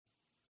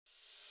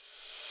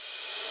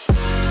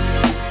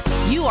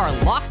are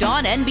Locked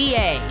On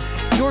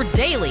NBA, your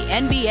daily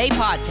NBA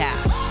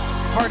podcast.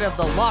 Part of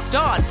the Locked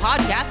On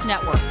Podcast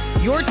Network,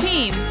 your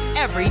team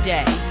every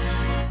day.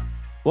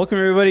 Welcome,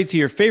 everybody, to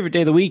your favorite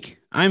day of the week.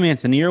 I'm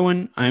Anthony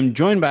Irwin. I'm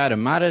joined by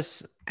Adam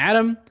Mattis.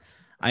 Adam,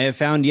 I have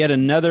found yet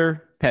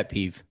another pet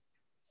peeve.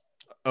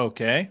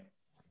 Okay.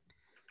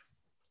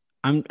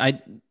 I'm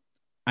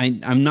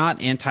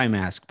not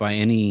anti-mask by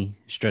any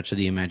stretch of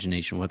the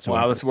imagination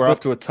whatsoever. Wow, we're off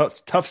to a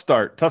tough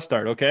start. Tough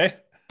start, okay?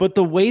 But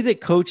the way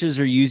that coaches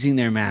are using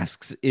their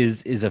masks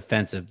is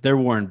offensive. They're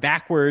worn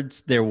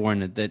backwards. They're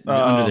worn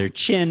under their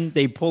chin.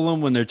 They pull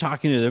them when they're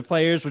talking to their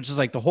players, which is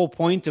like the whole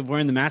point of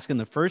wearing the mask in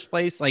the first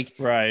place.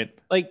 Right.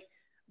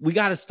 We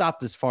got to stop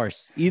this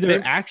farce.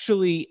 Either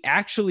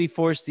actually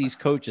force these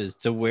coaches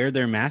to wear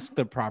their mask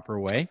the proper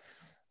way,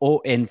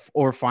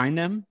 or fine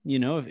them,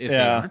 if they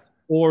aren't,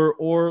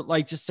 or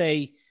like just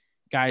say,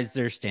 guys,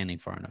 they're standing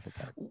far enough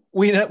apart.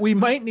 We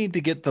might need to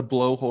get the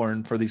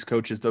blowhorn for these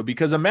coaches though,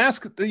 because a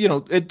mask,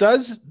 it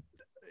does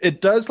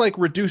like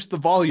reduce the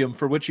volume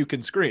for which you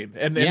can scream.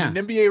 And in an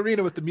NBA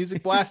arena with the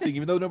music blasting,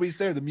 even though nobody's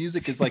there, the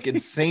music is like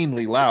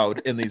insanely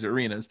loud in these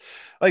arenas.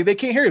 Like they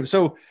can't hear him.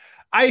 So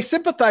I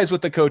sympathize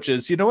with the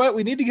coaches. You know what?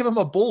 We need to give them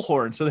a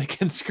bullhorn so they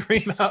can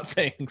scream out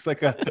things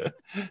like a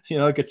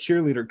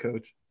cheerleader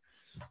coach.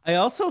 I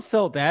also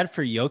felt bad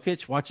for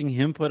Jokic watching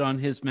him put on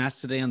his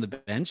mask today on the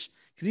bench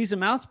because he's a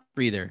mouth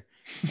breather,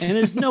 and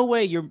there's no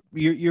way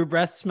your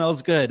breath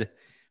smells good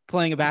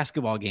playing a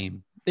basketball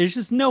game. There's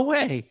just no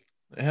way.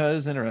 Yeah, that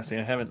is interesting.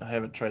 I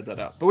haven't tried that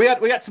out. But we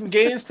got some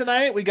games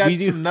tonight. We got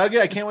some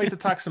Nuggets. I can't wait to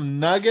talk some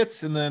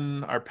Nuggets and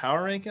then our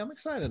power ranking. I'm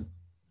excited.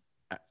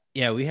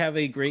 Yeah, we have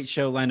a great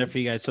show lined up for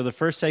you guys. So the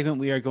first segment,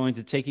 we are going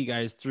to take you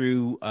guys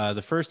through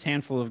the first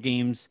handful of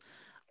games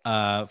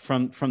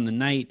from the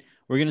night.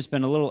 We're going to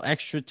spend a little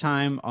extra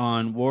time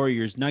on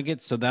Warriors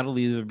Nuggets. So that'll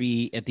either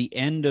be at the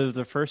end of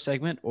the first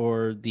segment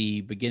or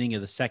the beginning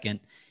of the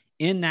second.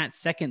 In that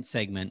second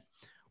segment,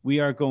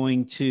 we are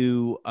going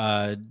to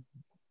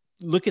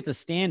look at the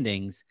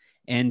standings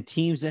and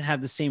teams that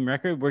have the same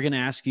record. We're going to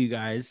ask you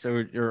guys,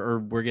 or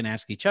we're going to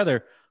ask each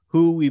other,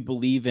 who we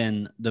believe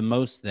in the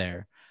most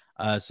there.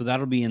 So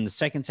that'll be in the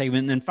second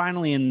segment. And then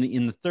finally, in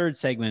the third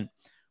segment,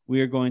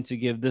 we are going to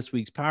give this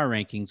week's power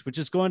rankings, which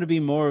is going to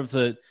be more of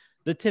the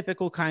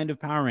typical kind of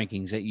power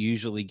rankings that you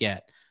usually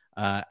get.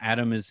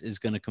 Adam is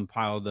going to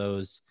compile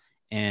those,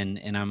 and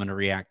I'm going to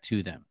react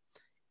to them.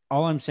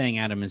 All I'm saying,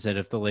 Adam, is that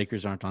if the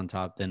Lakers aren't on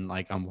top, then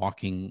I'm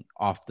walking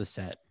off the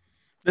set.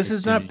 This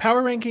is not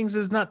power rankings.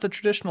 Is not the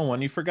traditional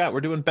one. You forgot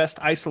we're doing best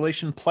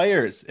isolation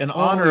players in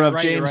honor of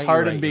James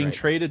Harden being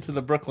traded to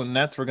the Brooklyn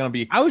Nets. We're going to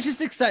be. I was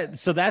just excited.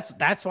 So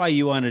that's why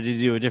you wanted to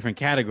do a different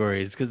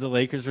category, is because the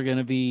Lakers were going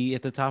to be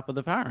at the top of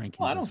the power rankings.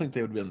 Well, I don't think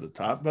they would be at the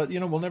top, but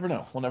we'll never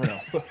know. We'll never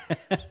know.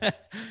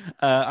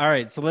 All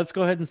right, so let's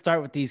go ahead and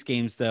start with these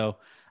games though.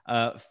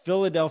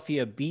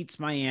 Philadelphia beats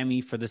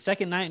Miami for the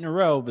second night in a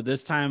row, but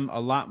this time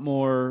a lot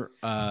more,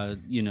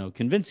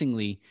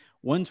 convincingly,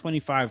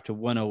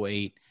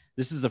 125-108.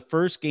 This is the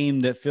first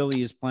game that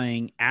Philly is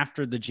playing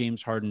after the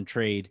James Harden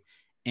trade.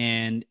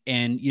 And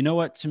you know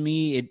what, to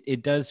me,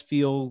 it does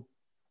feel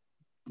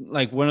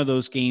like one of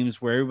those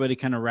games where everybody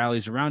kind of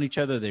rallies around each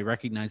other. They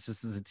recognize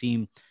this is the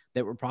team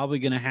that we're probably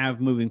going to have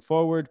moving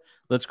forward.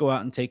 Let's go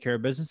out and take care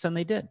of business. And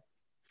they did.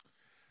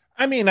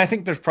 I mean, I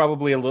think there's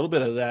probably a little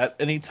bit of that.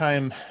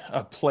 Anytime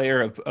a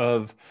player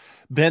of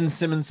Ben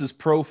Simmons's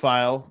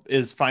profile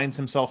finds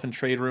himself in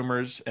trade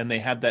rumors, and they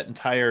had that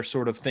entire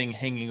sort of thing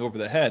hanging over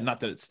the head. Not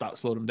that it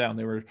slowed them down.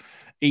 They were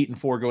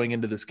 8-4 going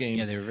into this game.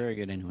 Yeah, they were very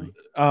good anyway.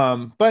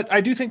 But I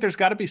do think there's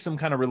got to be some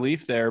kind of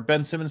relief there.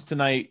 Ben Simmons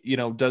tonight,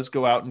 does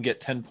go out and get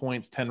 10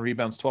 points, 10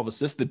 rebounds, 12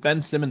 assists. The Ben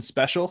Simmons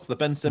special, the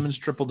Ben Simmons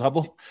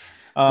triple-double.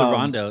 The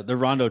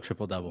Rondo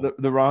triple-double.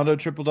 The Rondo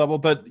triple-double.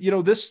 But,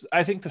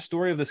 I think the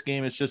story of this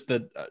game is just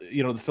that,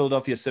 the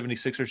Philadelphia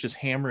 76ers just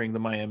hammering the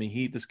Miami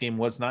Heat. This game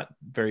was not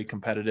very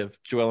competitive.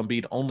 Joel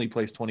Embiid only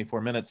plays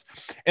 24 minutes.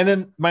 And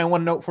then my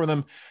one note for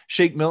them,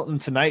 Shake Milton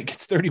tonight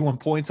gets 31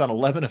 points on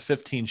 11 of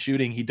 15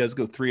 shooting. He does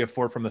go 3 of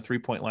 4 from the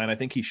three-point line. I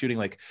think he's shooting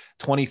like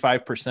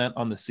 25%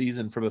 on the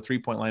season from the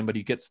three-point line, but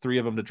he gets 3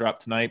 of them to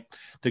drop tonight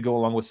to go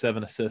along with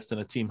 7 assists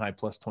and a team high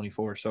plus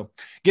 24. So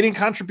getting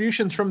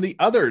contributions from the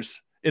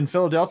others in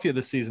Philadelphia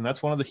this season.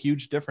 That's one of the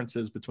huge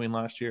differences between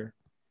last year.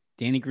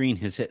 Danny Green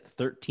has hit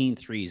 13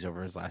 threes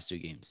over his last 2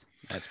 games.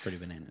 That's pretty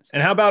bananas.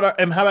 And how about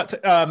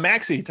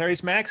Maxey,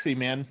 Tyrese Maxey,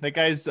 man? That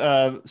guy's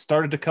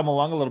started to come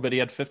along a little bit. He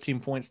had 15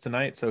 points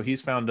tonight, so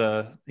he's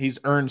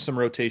earned some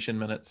rotation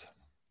minutes.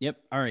 Yep.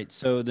 All right.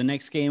 So the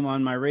next game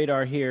on my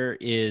radar here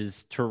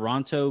is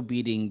Toronto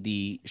beating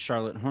the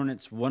Charlotte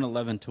Hornets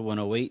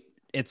 111-108.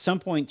 At some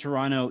point,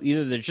 Toronto,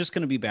 either they're just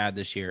going to be bad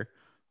this year,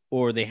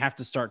 or they have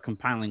to start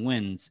compiling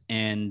wins.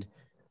 And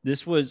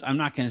this was, I'm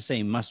not going to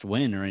say must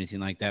win or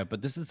anything like that,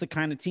 but this is the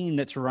kind of team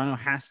that Toronto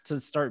has to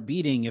start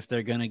beating if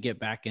they're going to get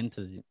back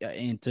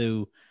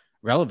into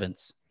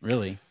relevance,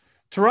 really.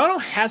 Toronto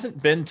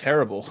hasn't been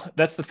terrible.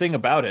 That's the thing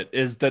about it,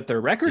 is that their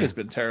record has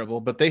been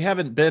terrible, but they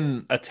haven't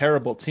been a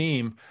terrible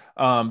team.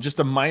 Just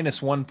a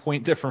 -1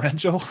 point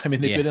differential. I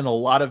mean, they've been in a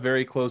lot of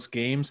very close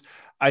games.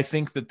 I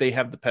think that they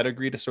have the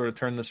pedigree to sort of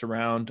turn this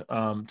around.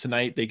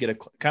 Tonight, they get a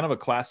kind of a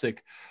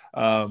classic,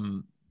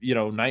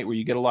 night where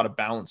you get a lot of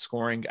balanced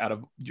scoring out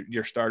of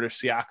your starters: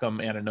 Siakam,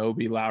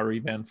 Anunoby, Lowry,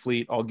 Van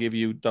Fleet. I'll give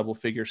you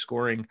double-figure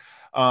scoring.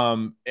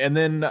 And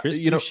then, Chris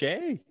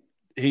Boucher.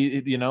 He,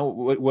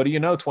 what do you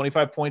know?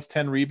 25 points,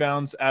 10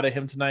 rebounds out of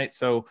him tonight.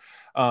 So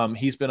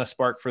he's been a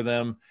spark for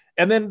them.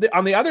 And then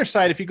on the other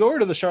side, if you go over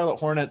to the Charlotte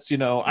Hornets,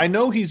 I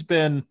know we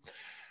spend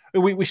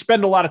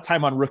a lot of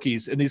time on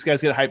rookies and these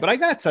guys get hyped, but I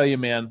got to tell you,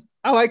 man,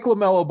 I like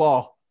LaMelo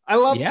Ball. I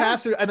love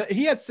passer, and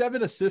he had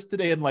 7 assists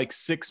today in like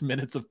 6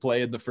 minutes of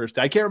play in the first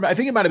day. I can't remember. I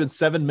think it might have been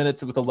 7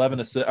 minutes with 11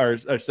 assists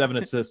or 7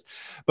 assists,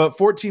 but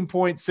 14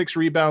 points, 6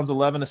 rebounds,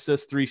 11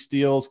 assists, 3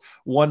 steals,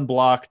 1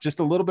 block, just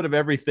a little bit of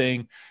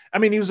everything. I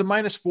mean, he was a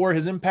 -4.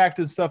 His impact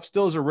and stuff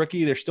still as a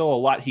rookie, there's still a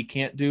lot he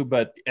can't do,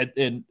 but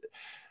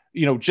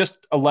just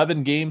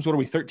 11 games. What are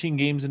we, 13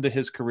 games into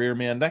his career,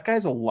 man? That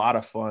guy's a lot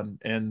of fun.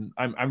 And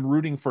I'm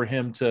rooting for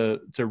him to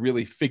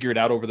really figure it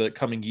out over the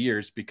coming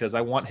years, because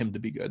I want him to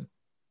be good.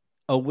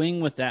 A wing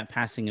with that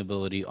passing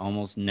ability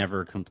almost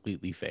never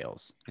completely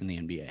fails in the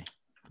NBA.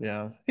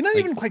 Yeah. He's not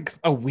even like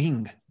a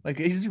wing. Like,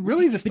 he's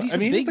really just, he's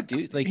he's big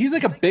dude. Like, he's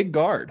like a big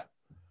guard.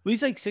 Well,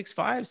 he's like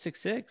 6'5",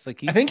 6'6".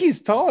 Like, I think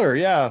he's taller.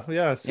 Yeah.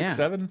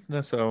 6'7".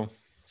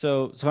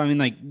 So I mean,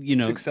 like,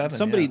 6'7",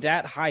 somebody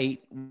that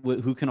height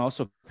who can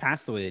also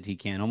pass the way that he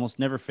can almost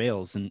never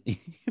fails. And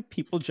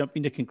people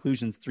jumping to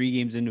conclusions 3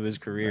 games into his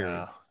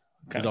career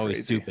is always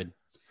crazy. Stupid.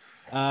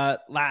 A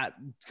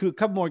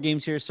couple more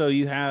games here. So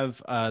you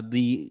have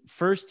the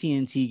first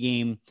TNT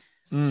game,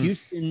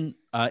 Houston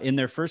in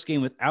their first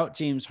game without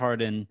James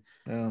Harden,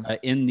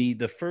 in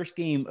the first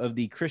game of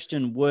the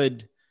Christian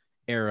Wood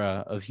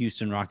era of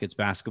Houston Rockets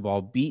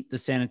basketball, beat the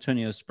San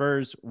Antonio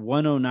Spurs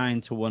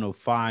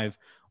 109-105.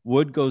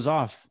 Wood goes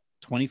off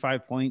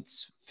 25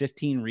 points,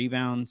 15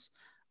 rebounds,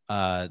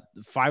 5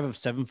 of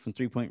 7 from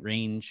 3-point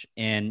range,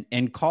 and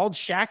called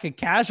Shaq a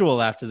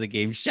casual after the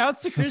game.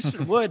 Shouts to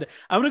Christian Wood.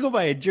 I'm going to go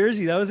buy a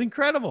jersey. That was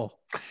incredible.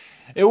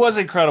 It was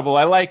incredible.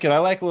 I like it. I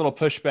like a little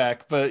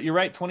pushback, but you're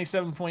right.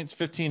 27 points,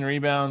 15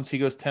 rebounds. He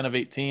goes 10 of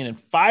 18 and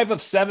 5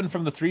 of 7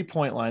 from the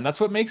 3-point line.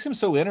 That's what makes him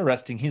so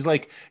interesting. He's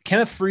like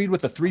Kenneth Faried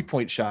with a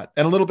 3-point shot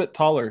and a little bit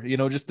taller,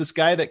 just this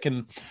guy that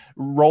can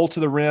roll to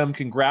the rim,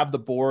 can grab the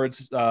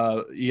boards,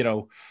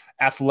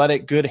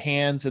 athletic, good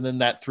hands, and then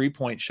that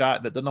 3-point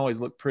shot that doesn't always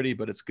look pretty,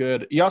 but it's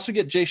good. You also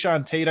get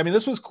Jayshawn Tate. I mean,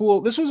 this was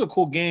cool. This was a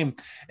cool game.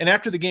 And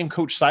after the game,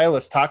 Coach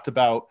Silas talked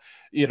about,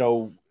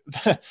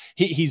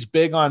 he's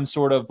big on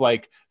sort of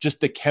like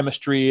just the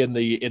chemistry and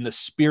the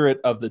spirit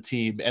of the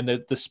team, and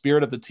the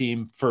spirit of the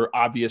team, for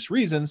obvious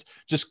reasons,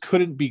 just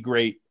couldn't be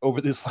great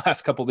over these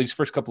first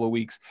couple of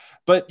weeks.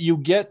 But you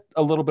get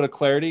a little bit of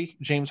clarity.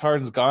 James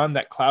Harden's gone.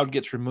 That cloud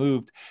gets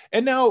removed.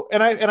 And now,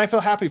 and I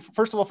feel happy,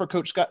 first of all, for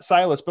Coach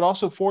Silas, but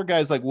also for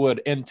guys like Wood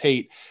and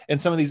Tate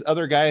and some of these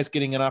other guys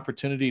getting an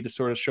opportunity to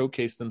sort of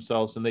showcase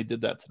themselves. And they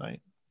did that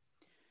tonight.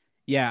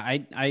 Yeah.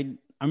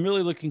 I'm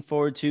really looking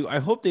forward to, I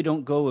hope they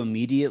don't go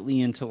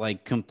immediately into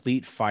like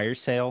complete fire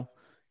sale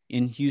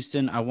in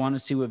Houston. I want to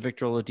see what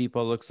Victor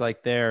Oladipo looks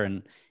like there.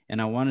 And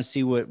I want to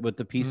see what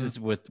the pieces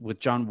with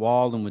John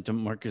Wall and with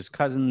DeMarcus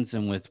Cousins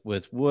and with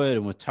Wood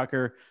and with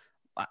Tucker.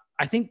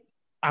 I think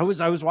I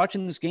was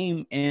watching this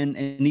game and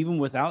even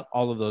without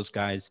all of those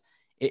guys,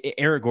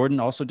 Eric Gordon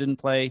also didn't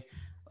play.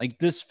 Like,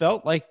 this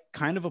felt like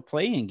kind of a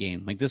play-in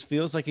game. Like, this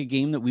feels like a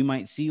game that we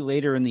might see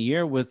later in the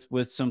year with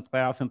some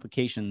playoff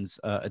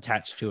implications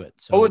attached to it.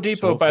 So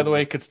Oladipo, by the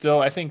way, could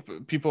still, I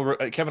think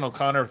Kevin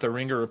O'Connor with the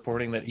Ringer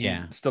reporting that he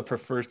still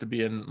prefers to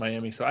be in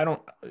Miami. So I don't,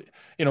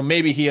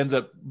 maybe he ends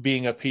up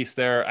being a piece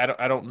there.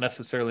 I don't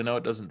necessarily know.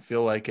 It doesn't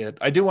feel like it.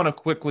 I do want to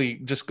quickly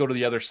just go to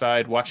the other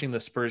side, watching the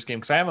Spurs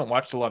game, because I haven't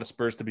watched a lot of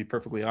Spurs, to be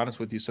perfectly honest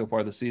with you, so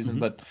far this season.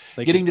 But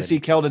getting to see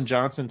Keldon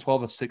Johnson,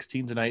 12 of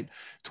 16 tonight,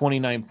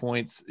 29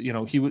 points.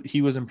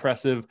 He was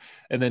impressive.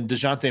 And then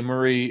DeJounte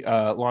Murray,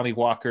 Lonnie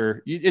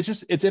Walker.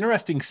 It's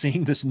interesting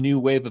seeing this new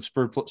wave of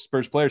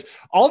Spurs players.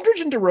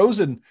 Aldridge and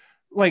DeRozan,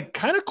 like,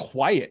 kind of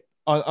quiet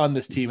on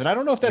this team. And I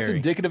don't know if that's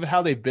indicative of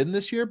how they've been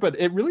this year, but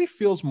it really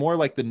feels more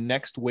like the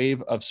next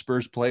wave of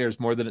Spurs players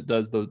more than it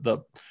does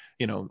the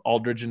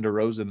Aldridge and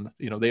DeRozan.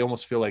 They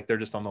almost feel like they're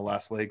just on the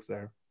last legs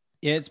there.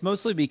 Yeah, it's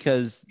mostly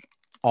because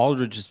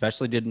Aldridge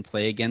especially didn't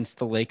play against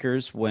the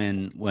Lakers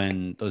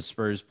when those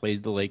Spurs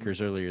played the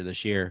Lakers earlier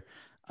this year.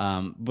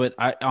 But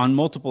on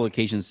multiple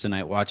occasions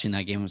tonight, watching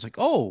that game, I was like,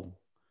 oh,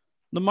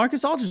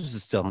 LaMarcus Aldridge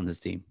is still on this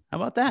team. How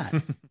about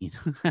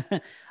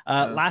that?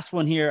 Last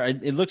one here.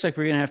 It looks like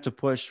we're going to have to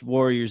push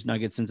Warriors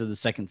Nuggets into the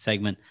second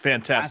segment.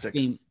 Fantastic.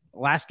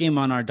 Last game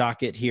on our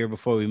docket here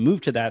before we move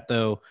to that,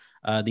 though.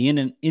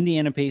 The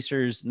Indiana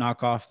Pacers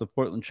knock off the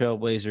Portland Trail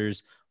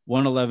Blazers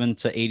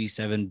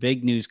 111-87.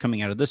 Big news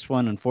coming out of this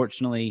one,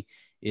 unfortunately,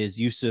 is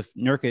Yusuf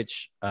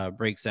Nurkic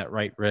breaks that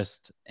right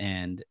wrist,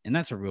 and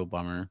that's a real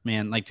bummer,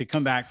 man. Like, to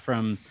come back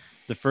from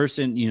the first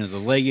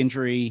the leg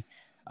injury,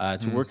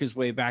 to work his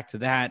way back to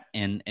that,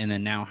 and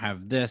then now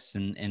have this,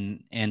 and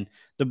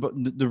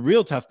the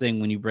real tough thing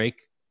when you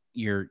break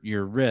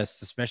your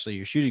wrists, especially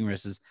your shooting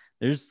wrists, is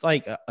there's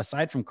like,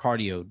 aside from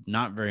cardio,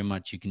 not very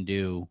much you can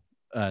do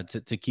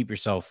to keep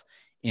yourself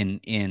in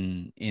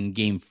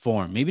game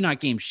form. Maybe not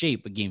game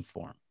shape, but game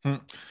form.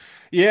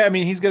 Yeah, I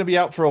mean, he's going to be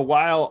out for a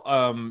while,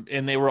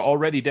 and they were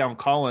already down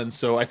Collins,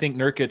 so I think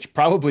Nurkic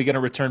probably going to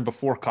return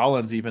before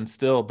Collins even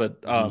still, but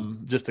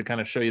just to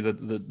kind of show you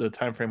the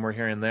time frame we're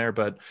hearing there.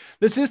 But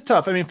this is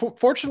tough. I mean,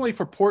 fortunately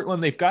for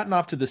Portland, they've gotten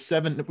off to the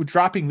 7,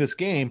 dropping this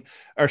game,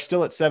 are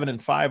still at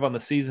 7-5 on the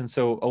season,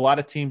 so a lot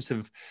of teams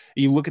have,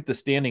 you look at the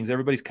standings,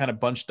 everybody's kind of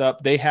bunched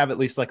up. They have at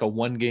least like a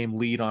 1-game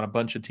lead on a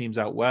bunch of teams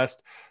out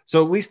west,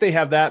 so at least they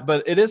have that.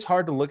 But it is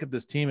hard to look at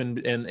this team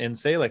and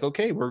say like,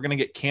 okay, we're going to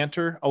get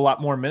Cantor a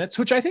lot more minutes,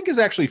 which I think is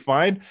actually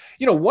fine.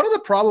 One of the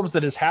problems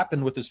that has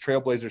happened with this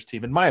Trailblazers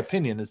team, in my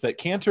opinion, is that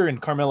Cantor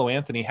and Carmelo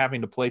Anthony having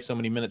to play so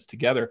many minutes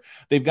together,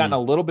 they've gotten a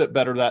little bit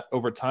better that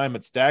over time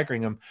at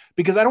staggering them,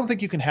 because I don't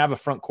think you can have a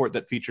front court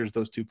that features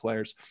those two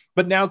players.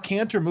 But now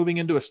Cantor moving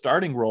into a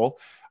starting role,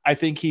 I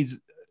think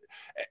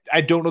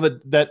I don't know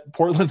that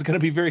Portland's going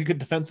to be very good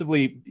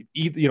defensively,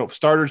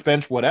 starters,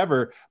 bench,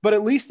 whatever, but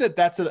at least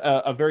that's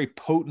a very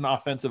potent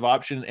offensive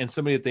option and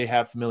somebody that they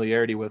have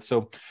familiarity with.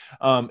 So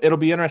it'll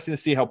be interesting to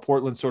see how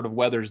Portland sort of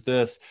weathers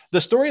this. The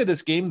story of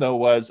this game, though,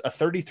 was a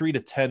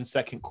 33-10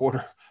 second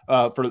quarter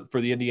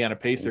for the Indiana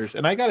Pacers.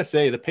 And I got to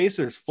say, the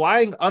Pacers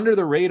flying under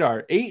the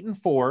radar,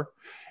 8-4.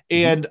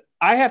 And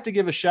I have to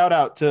give a shout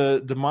out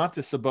to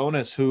Domantas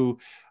Sabonis, who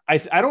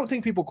I don't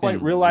think people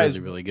quite realize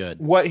really good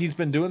what he's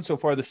been doing so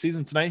far this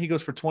season. Tonight, he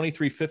goes for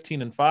 23,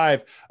 15, and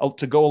 5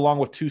 to go along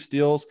with 2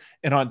 steals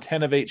and on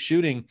 10 of 8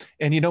 shooting.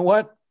 And you know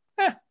what?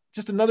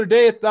 Just another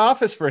day at the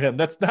office for him.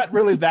 That's not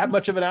really that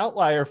much of an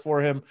outlier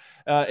for him.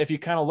 If you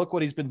kind of look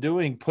what he's been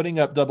doing, putting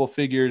up double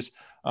figures,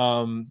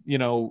 and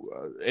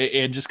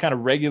just kind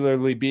of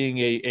regularly being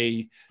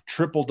a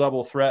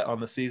triple-double threat on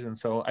the season.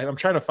 So I'm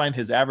trying to find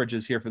his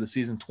averages here for the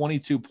season: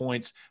 22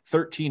 points,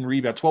 13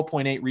 rebounds,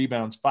 12.8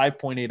 rebounds,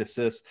 5.8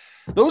 assists.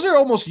 Those are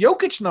almost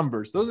Jokic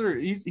numbers.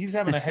 He's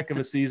having a heck of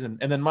a season.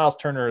 And then Miles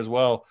Turner as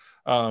well.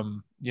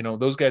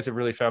 Those guys have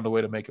really found a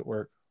way to make it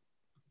work.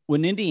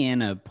 When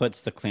Indiana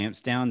puts the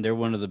clamps down, they're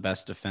one of the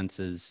best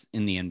defenses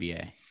in the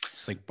NBA.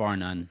 It's like bar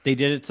none. They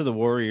did it to the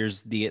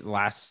Warriors the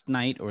last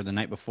night or the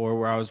night before,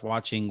 where I was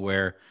watching,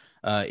 where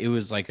it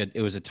was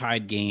a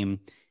tied game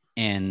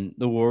and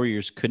the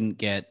Warriors couldn't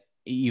get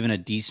even a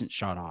decent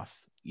shot off.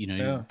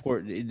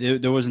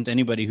 There wasn't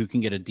anybody who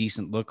can get a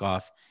decent look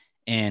off.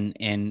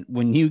 And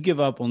when you give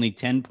up only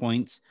 10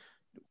 points,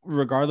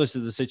 regardless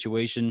of the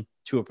situation,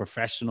 to a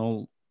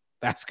professional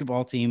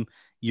basketball team,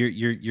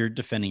 you're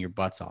defending your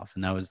butts off.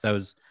 And that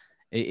was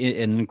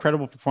an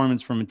incredible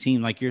performance from a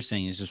team, like you're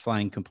saying, is just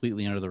flying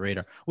completely under the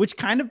radar, which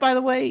kind of, by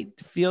the way,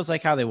 feels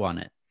like how they won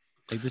it.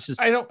 Like, this is,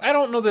 I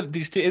don't know that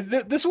these teams,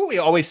 this is what we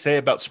always say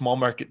about small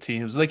market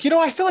teams. Like,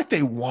 I feel like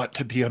they want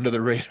to be under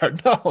the radar.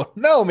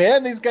 No,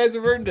 man, these guys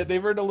have earned it.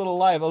 They've earned a little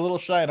live, a little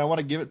shine. I want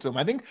to give it to them.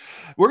 I think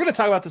we're going to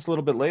talk about this a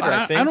little bit later.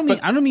 I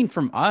don't mean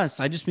from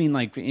us. I just mean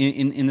like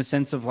in the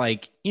sense of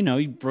like,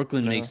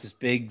 Brooklyn makes this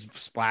big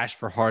splash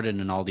for Harden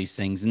and all these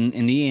things, and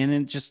in the end,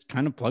 it just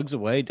kind of plugs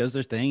away, does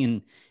their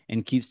thing,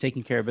 and keeps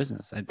taking care of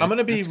business. I'm going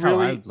to be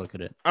really look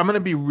at it. I'm going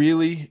to be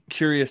really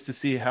curious to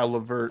see how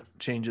LeVert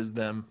changes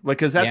them. Like,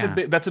 cause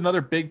that's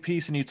another big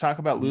piece. And you talk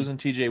about losing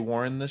TJ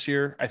Warren this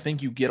year. I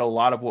think you get a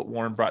lot of what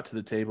Warren brought to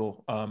the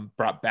table,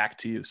 brought back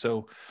to you.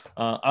 So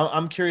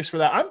I'm curious for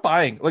that. I'm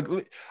buying,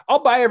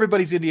 I'll buy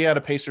everybody's Indiana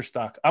Pacer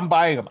stock. I'm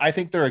buying them. I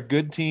think they're a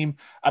good team.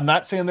 I'm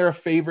not saying they're a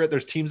favorite.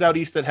 There's teams out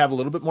East that have a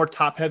little bit more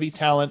top heavy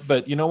talent,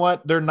 but you know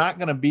what? They're not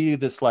going to be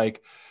this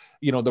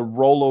the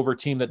rollover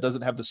team that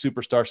doesn't have the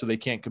superstar so they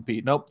can't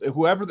compete. Nope.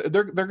 Whoever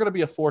they're going to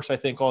be a force, I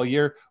think, all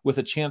year with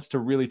a chance to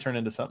really turn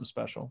into something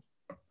special.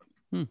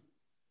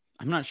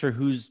 I'm not sure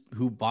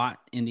who bought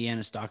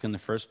Indiana stock in the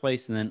first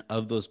place, and then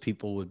of those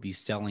people would be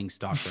selling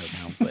stock right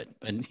now. But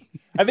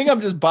I think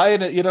I'm just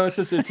buying it. It's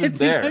just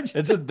there. It's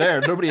just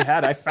there. Nobody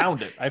had. I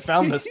found it. I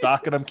found the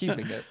stock, and I'm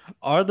keeping it.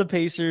 Are the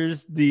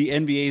Pacers the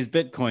NBA's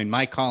Bitcoin?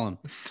 My column.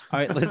 All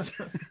right, let's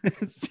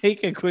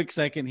take a quick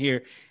second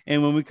here,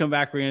 and when we come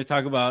back, we're going to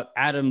talk about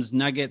Adams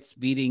Nuggets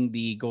beating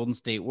the Golden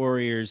State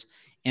Warriors,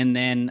 and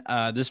then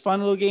this fun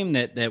little game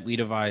that we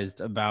devised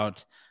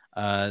about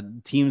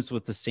teams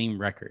with the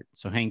same record.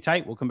 So hang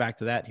tight. We'll come back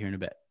to that here in a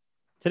bit.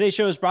 Today's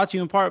show is brought to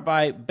you in part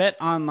by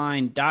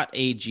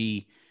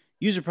betonline.ag.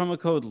 Use a promo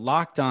code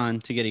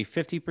LOCKEDON to get a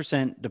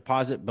 50%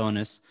 deposit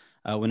bonus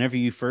whenever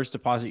you first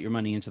deposit your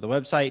money into the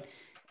website.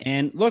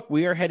 And look,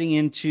 we are heading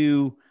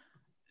into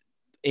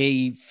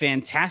a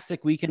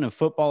fantastic weekend of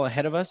football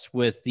ahead of us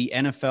with the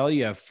NFL.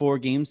 You have 4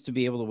 games to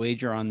be able to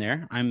wager on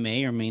there. I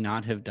may or may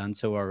not have done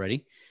so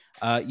already.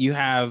 You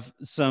have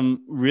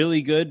some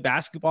really good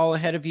basketball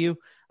ahead of you.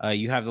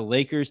 You have the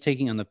Lakers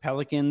taking on the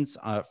Pelicans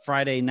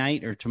Friday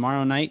night or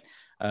tomorrow night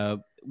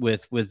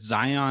with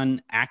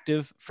Zion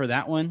active for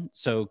that one.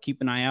 So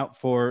keep an eye out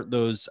for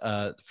those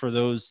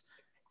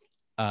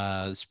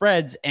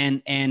spreads.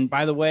 And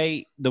by the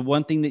way, the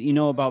one thing that you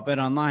know about Bet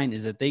Online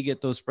is that they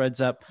get those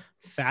spreads up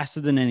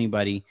faster than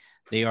anybody.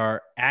 They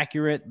are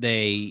accurate.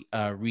 They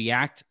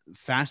react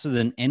faster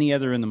than any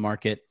other in the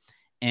market.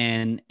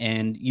 And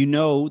you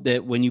know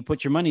that when you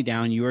put your money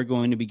down, you are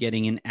going to be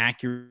getting an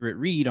accurate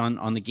read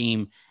on the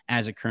game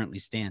as it currently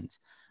stands.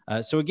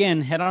 So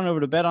again, head on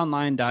over to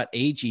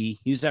betonline.ag,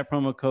 use that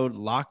promo code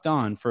locked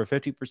on for a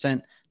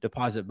 50%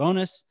 deposit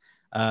bonus.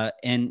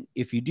 And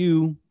if you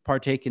do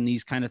partake in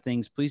these kind of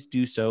things, please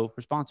do so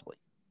responsibly.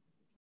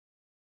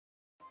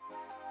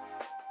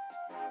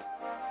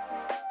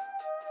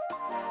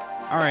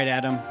 All right,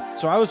 Adam.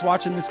 So I was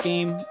watching this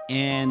game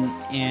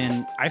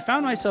and I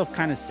found myself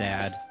kind of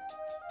sad.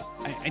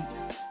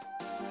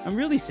 I'm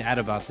really sad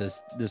about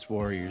this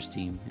Warriors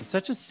team. It's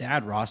such a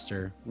sad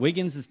roster.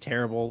 Wiggins is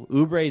terrible.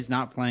 Oubre is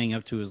not playing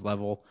up to his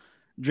level.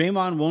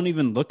 Draymond won't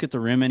even look at the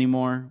rim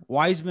anymore.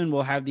 Wiseman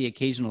will have the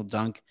occasional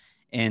dunk,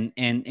 and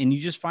you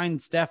just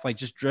find Steph like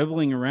just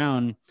dribbling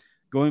around,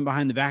 going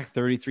behind the back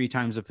 33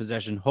 times a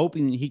possession,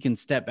 hoping that he can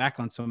step back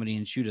on somebody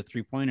and shoot a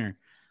 3-pointer.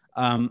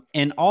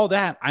 And all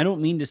that, I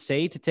don't mean to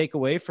say to take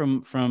away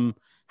from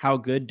how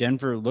good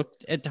Denver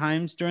looked at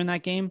times during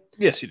that game.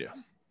 Yes, you do.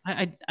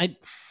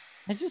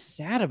 I'm just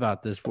sad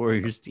about this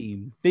Warriors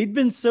team. They'd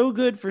been so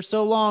good for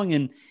so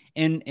long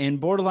and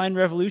borderline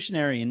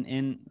revolutionary,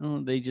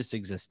 and they just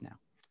exist now.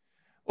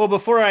 Well,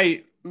 before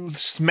I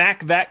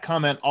smack that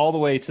comment all the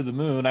way to the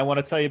moon, I want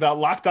to tell you about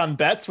Locked On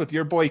Bets with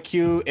your boy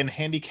Q and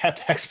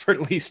handicapped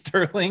expert Lee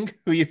Sterling,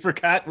 who you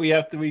forgot. We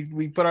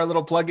put our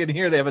little plug in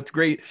here. They have a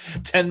great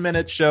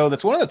 10-minute show.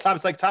 That's one of the top,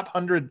 it's like top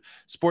 100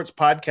 sports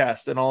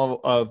podcasts in all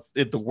of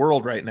the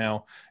world right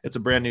now. It's a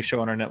brand new show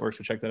on our network,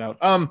 so check that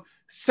out.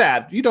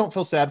 Sad. You don't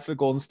feel sad for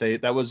Golden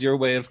State. That was your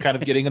way of kind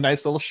of getting a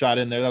nice little shot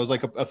in there. That was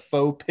like a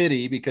faux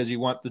pity because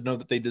you want to know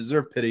that they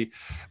deserve pity.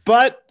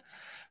 But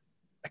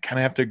I kind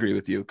of have to agree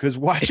with you because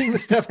watching the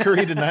Steph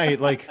Curry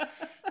tonight, like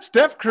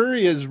Steph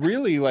Curry is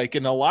really like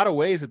in a lot of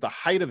ways at the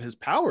height of his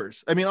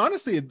powers. I mean,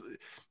 honestly,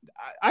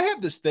 I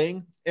have this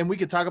thing, and we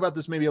could talk about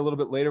this maybe a little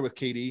bit later with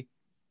KD.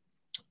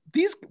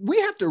 We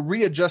have to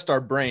readjust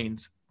our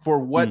brains for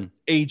what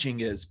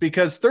aging is,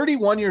 because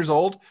 31 years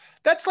old,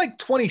 that's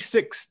like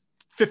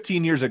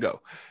 15 years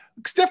ago.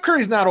 Steph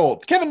Curry's not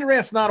old. Kevin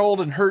Durant's not old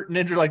and hurt and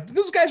injured. Like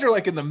those guys are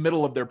like in the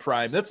middle of their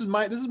prime. This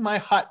is my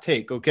hot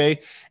take.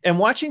 Okay. And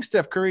watching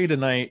Steph Curry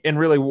tonight and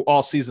really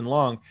all season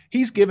long,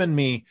 he's given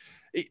me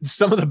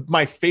some of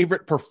my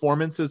favorite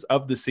performances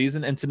of the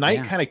season. And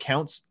tonight kind of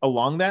counts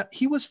along that.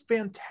 He was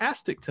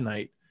fantastic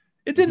tonight.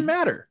 It didn't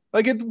matter.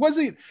 Like it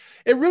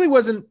really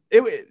wasn't.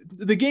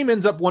 The game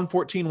ends up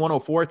 114-104,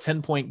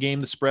 10-point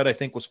game. The spread, I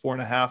think, was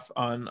 4.5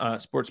 on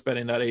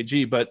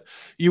sportsbetting.ag. But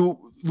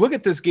you look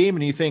at this game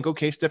and you think,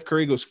 okay, Steph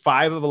Curry goes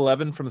 5 of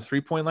 11 from the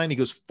 3-point line. He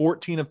goes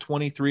 14 of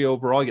 23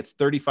 overall. He gets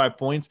 35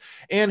 points,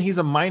 and he's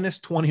a minus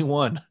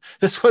 21.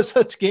 This was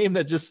a game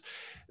that just,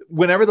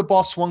 whenever the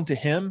ball swung to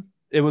him,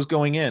 it was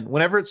going in.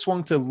 Whenever it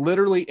swung to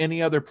literally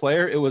any other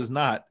player, it was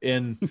not.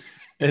 And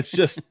it's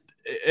just,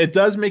 it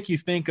does make you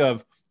think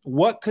of,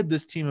 what could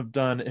this team have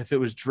done if it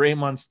was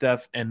Draymond,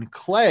 Steph, and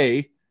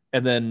Clay,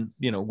 and then,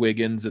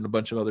 Wiggins and a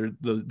bunch of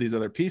these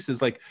other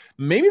pieces? Like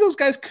maybe those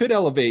guys could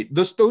elevate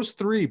those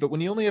three, but when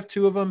you only have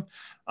two of them,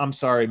 I'm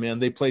sorry, man,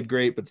 they played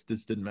great, but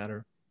this didn't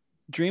matter.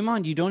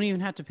 Draymond, you don't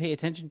even have to pay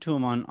attention to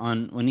him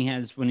on when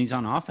he's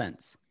on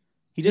offense.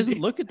 He doesn't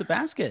look at the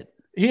basket.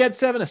 He had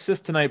 7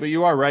 assists tonight, but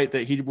you are right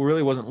that he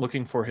really wasn't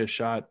looking for his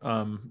shot.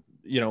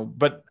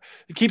 But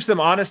it keeps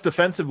them honest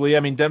defensively. I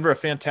mean, Denver, a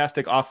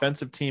fantastic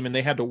offensive team, and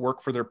they had to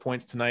work for their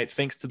points tonight,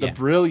 thanks to the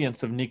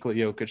brilliance of Nikola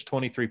Jokic,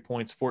 23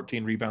 points,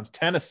 14 rebounds,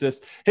 10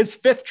 assists, his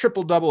 5th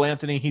triple-double,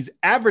 Anthony. He's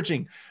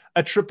averaging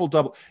a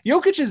triple-double.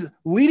 Jokic is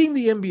leading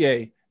the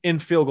NBA in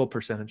field goal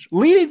percentage,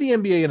 leading the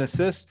NBA in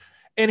assists,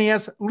 and he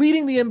has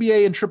leading the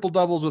NBA in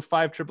triple-doubles with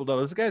 5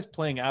 triple-doubles. This guy's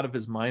playing out of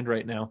his mind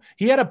right now.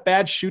 He had a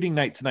bad shooting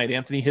night tonight,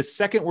 Anthony, his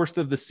 2nd worst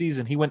of the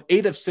season. He went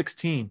 8 of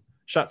 16.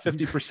 Shot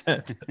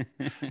 50%.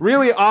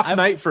 Really off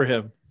night for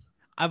him.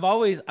 I've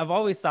always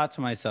thought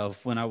to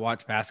myself when I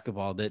watch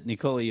basketball that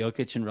Nikola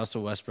Jokic and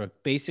Russell Westbrook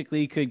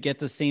basically could get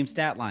the same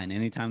stat line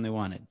anytime they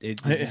wanted. They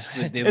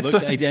looked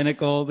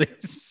identical.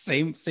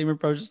 Same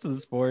approaches to the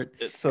sport.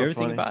 It's so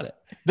everything funny about it.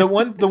 The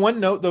one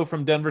note though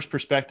from Denver's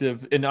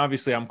perspective, and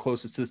obviously I'm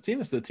closest to this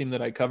team. It's the team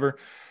that I cover.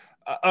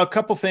 A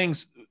couple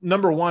things.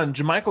 Number one,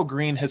 JaMychal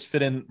Green has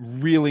fit in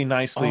really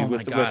nicely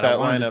with that I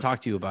wanted lineup. to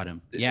talk to you about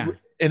him. Yeah.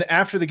 And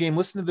after the game,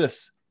 listen to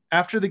this.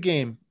 After the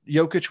game,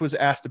 Jokic was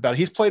asked about it.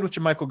 He's played with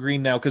JaMychal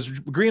Green now because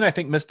Green, I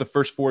think, missed the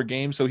first 4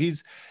 games. So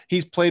he's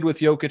played with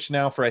Jokic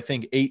now for, I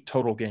think, 8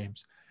 total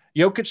games.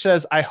 Jokic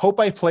says, I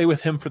hope I play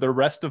with him for the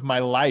rest of my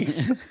life.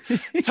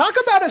 Talk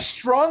about a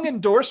strong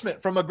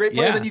endorsement from a great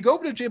player. Yeah. Then you go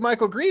to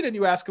JaMychal Green and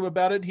you ask him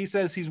about it. He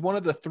says he's one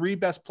of the 3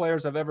 best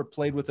players I've ever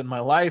played with in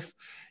my life.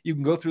 You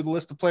can go through the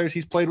list of players.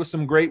 He's played with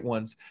some great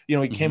ones. You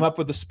know, he came up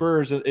with the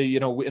Spurs, you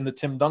know, in the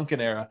Tim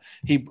Duncan era.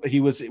 He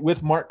was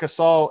with Marc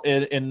Gasol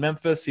in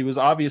Memphis. He was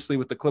obviously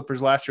with the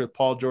Clippers last year with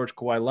Paul George,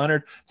 Kawhi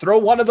Leonard. Throw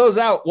one of those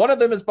out. One of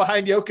them is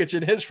behind Jokic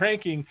in his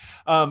ranking,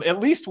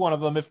 at least one of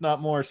them, if not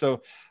more.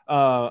 So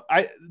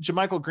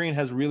JaMychal Green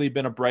has really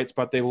been a bright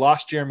spot. They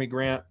lost Jeremy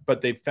Grant,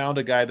 but they found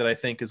a guy that I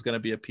think is going to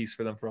be a piece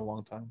for them for a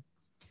long time.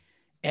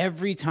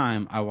 Every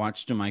time I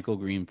watch JaMychal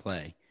Green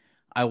play,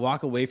 I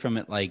walk away from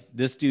it like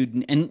this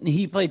dude, and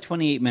he played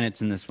 28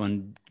 minutes in this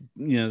one.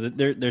 You know,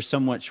 they're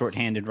somewhat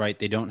shorthanded, right?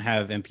 They don't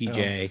have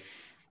MPJ.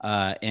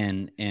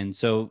 And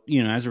so,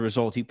 you know, as a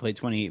result, he played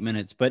 28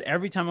 minutes, but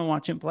every time I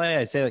watch him play,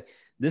 I say like,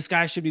 this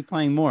guy should be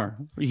playing more.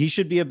 He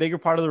should be a bigger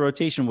part of the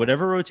rotation.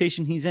 Whatever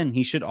rotation he's in,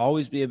 he should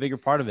always be a bigger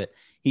part of it.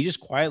 He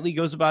just quietly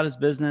goes about his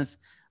business.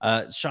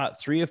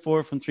 Shot 3 of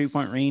 4 from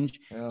 3-point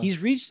range. Yeah. He's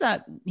reached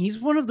that. He's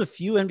one of the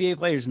few NBA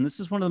players, and this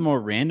is one of the more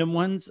random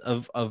ones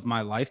of my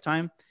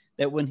lifetime,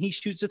 that when he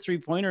shoots a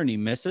 3-pointer and he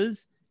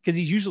misses, because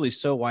he's usually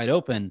so wide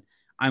open,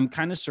 I'm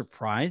kind of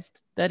surprised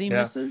that he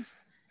misses.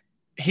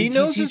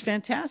 He's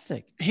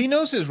fantastic. He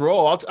knows his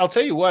role. I'll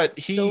tell you what,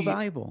 so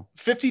valuable.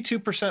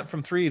 52%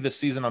 from 3 this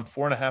season on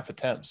 4.5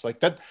 attempts. Like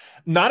that,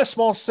 not a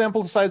small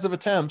sample size of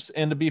attempts,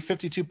 and to be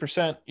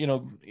 52%, you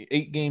know,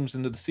 8 games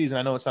into the season.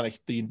 I know it's not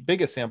the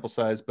biggest sample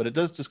size, but it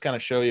does just kind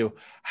of show you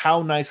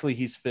how nicely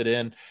he's fit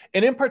in.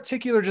 And in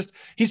particular, just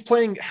he's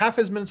playing half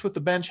his minutes with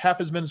the bench, half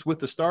his minutes with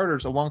the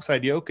starters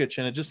alongside Jokic,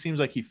 and it just seems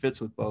like he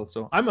fits with both.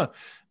 So I'm a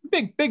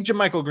big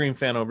JaMychal Green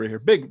fan over here.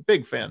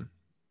 Big fan.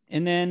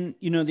 And then,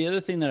 you know, the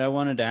other thing that I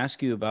wanted to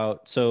ask you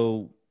about,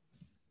 so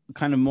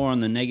kind of more on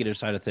the negative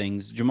side of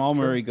things, Jamal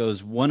Murray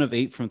goes 1 of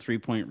 8 from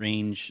 3-point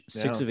range,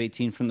 6 of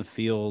 18 from the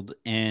field.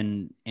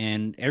 And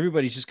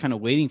everybody's just kind of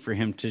waiting for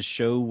him to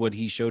show what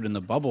he showed in the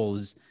bubble.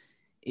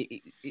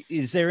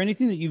 Is there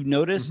anything that you've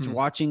noticed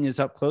watching as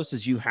up close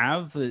as you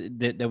have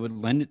that would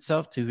lend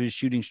itself to his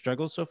shooting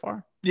struggles so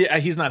far? Yeah,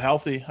 he's not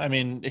healthy. I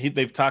mean,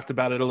 they've talked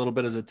about it a little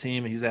bit as a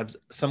team. He's had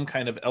some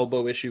kind of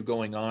elbow issue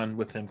going on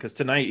with him, because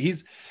tonight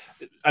he's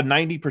a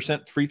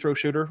 90% free throw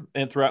shooter,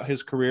 and throughout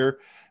his career,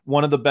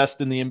 one of the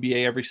best in the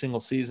NBA every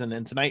single season.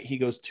 And tonight he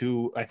goes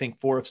to, I think,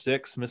 4 of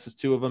 6, misses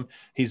 2 of them.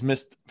 He's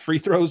missed free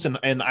throws, and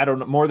I don't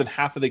know, more than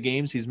half of the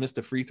games he's missed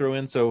a free throw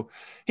in. So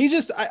he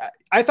just,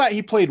 I thought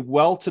he played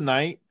well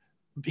tonight.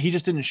 He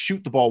just didn't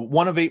shoot the ball.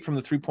 1 of 8 from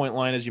the 3-point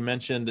line, as you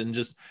mentioned, and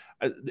just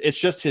it's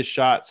just his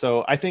shot.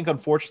 So I think,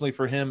 unfortunately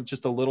for him,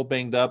 just a little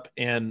banged up.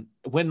 And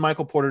when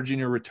Michael Porter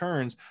Jr.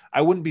 returns,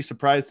 I wouldn't be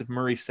surprised if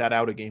Murray sat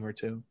out a game or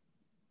 2.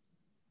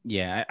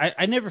 Yeah,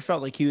 I never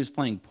felt like he was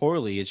playing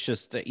poorly. It's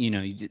just that, you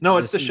know, no,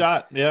 it's the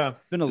shot. Yeah,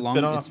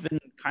 it's been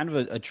kind of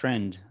a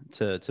trend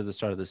to the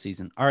start of the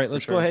season. All right,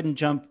 let's go ahead and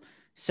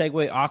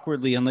segue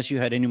awkwardly, unless you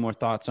had any more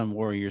thoughts on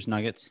Warriors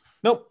Nuggets.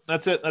 Nope,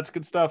 that's it. That's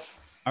good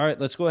stuff. All right,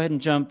 let's go ahead and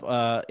jump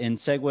and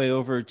segue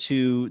over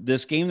to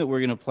this game that we're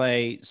going to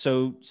play.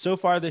 So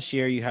far this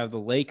year, you have the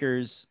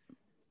Lakers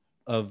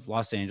of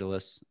Los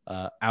Angeles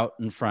out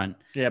in front.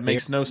 Yeah, it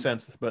makes no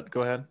sense, but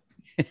go ahead.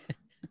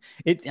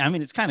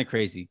 It's kind of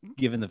crazy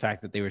given the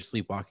fact that they were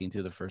sleepwalking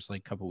through the first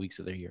couple weeks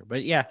of their year.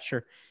 But yeah,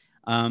 sure.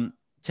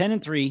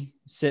 10-3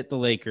 sit the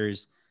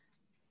Lakers.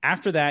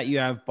 After that, you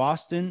have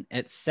Boston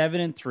at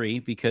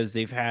 7-3 because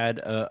they've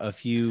had a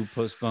few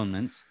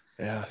postponements.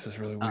 Yeah, this is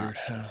really weird.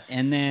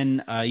 And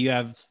then you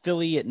have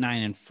Philly at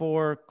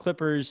 9-4,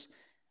 Clippers,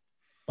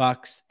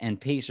 Bucks,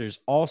 and Pacers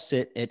all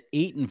sit at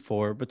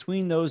 8-4.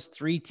 Between those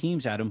 3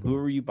 teams, Adam, who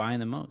are you buying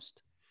the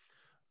most?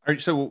 All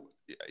right, so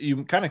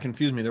you kind of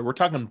confused me there. We're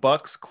talking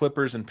Bucks,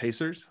 Clippers, and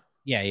Pacers.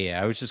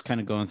 Yeah. I was just kind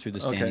of going through the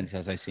standings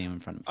as I see them in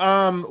front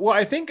of me. Well,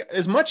 I think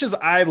as much as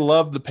I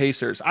love the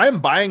Pacers, I'm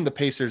buying the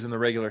Pacers in the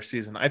regular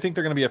season. I think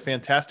they're going to be a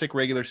fantastic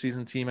regular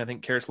season team. I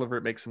think Karis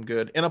LeVert makes them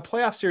good. In a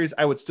playoff series,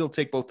 I would still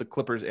take both the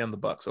Clippers and the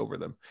Bucks over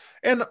them.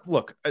 And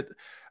look,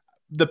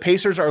 the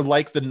Pacers are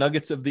like the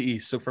Nuggets of the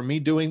East. So for me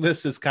doing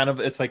this is kind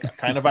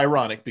of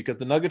ironic, because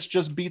the Nuggets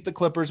just beat the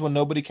Clippers when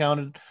nobody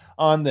counted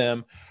on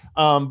them.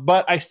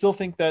 But I still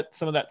think that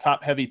some of that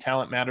top heavy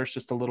talent matters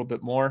just a little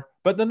bit more.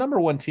 But the number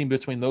one team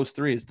between those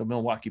 3 is the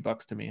Milwaukee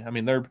Bucks to me. I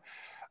mean, they're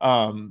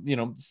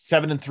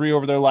 7-3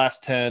 over their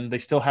last 10. They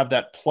still have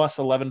that plus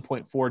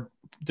 11.4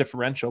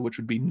 differential, which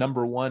would be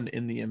number 1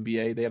 in the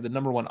NBA. They have the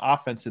number 1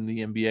 offense in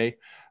the NBA.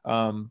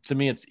 To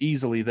me, it's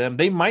easily them.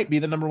 They might be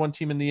the number 1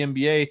 team in the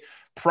NBA,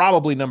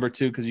 probably number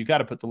 2, because you got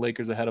to put the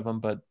Lakers ahead of them.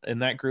 But in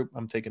that group,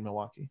 I'm taking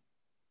Milwaukee.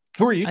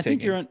 Who are you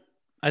taking?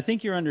 I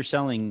think you're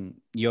underselling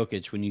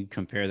Jokic when you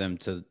compare them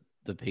to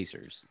the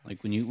Pacers.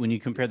 Like when you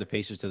compare the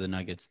Pacers to the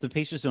Nuggets, the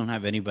Pacers don't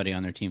have anybody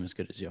on their team as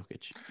good as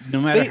Jokic.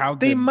 No matter how good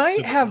they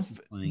might have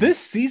this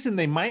season,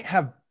 they might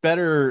have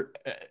better.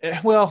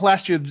 Well,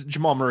 last year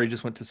Jamal Murray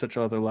just went to such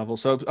another level,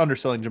 so I'm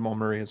underselling Jamal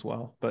Murray as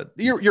well. But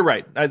you're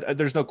right.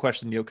 There's no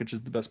question Jokic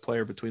is the best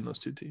player between those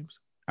 2 teams.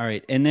 All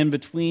right. And then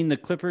between the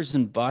Clippers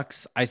and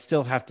Bucks, I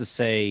still have to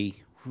say,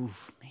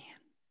 oof,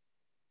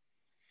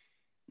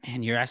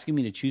 man, you're asking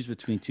me to choose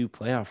between two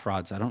playoff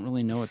frauds. I don't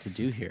really know what to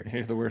do here.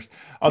 You're the worst.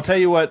 I'll tell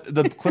you what,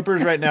 the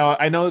Clippers right now,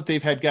 I know that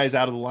they've had guys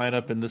out of the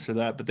lineup and this or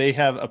that, but they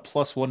have a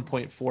plus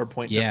 1.4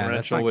 point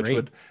differential, which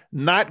would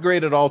not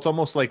great at all. It's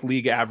almost like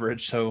league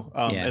average. So,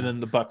 and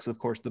then the Bucks, of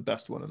course, the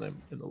best one of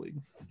them in the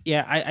league.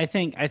 Yeah, I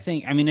think,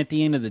 I mean, at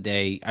the end of the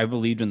day, I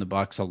believed in the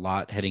Bucks a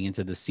lot heading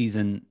into the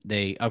season.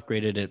 They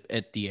upgraded it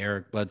at the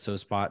Eric Bledsoe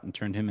spot and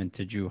turned him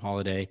into Drew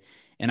Holiday.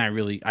 And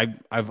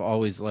I've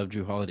always loved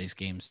Drew Holiday's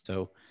games.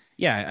 So,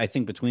 yeah, I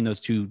think between those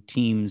two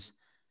teams,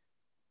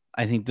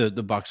 I think the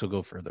Bucks will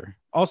go further.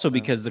 Also,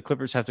 because the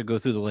Clippers have to go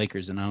through the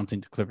Lakers, and I don't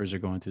think the Clippers are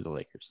going through the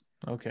Lakers.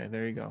 Okay,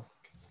 there you go.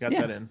 Got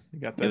that in. You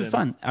got that. It was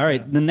fun. All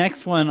right, the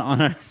next one on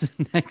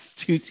the next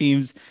two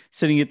teams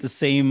sitting at the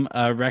same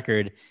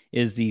record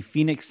is the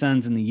Phoenix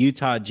Suns and the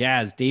Utah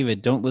Jazz.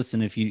 David, don't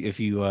listen if you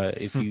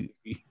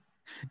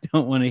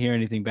don't want to hear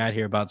anything bad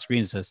here about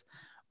screen assist.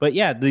 But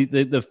yeah,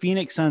 the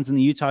Phoenix Suns and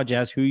the Utah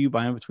Jazz. Who are you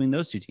buying between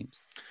those two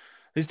teams?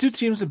 These two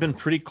teams have been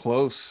pretty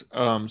close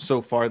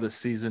so far this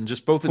season,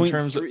 just both in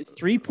terms of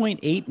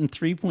 3.8 and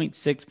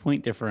 3.6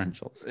 point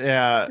differentials.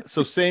 Yeah.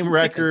 So same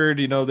record,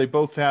 they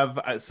both have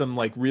some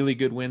like really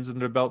good wins in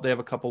their belt. They have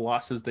a couple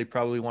losses they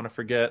probably want to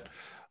forget.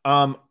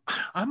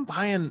 I'm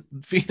buying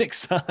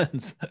Phoenix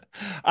Suns.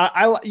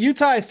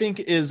 Utah, I think,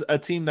 is a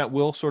team that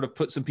will sort of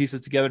put some pieces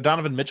together.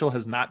 Donovan Mitchell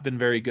has not been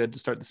very good to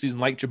start the season,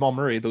 like Jamal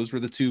Murray. Those were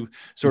the two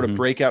sort of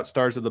breakout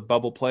stars of the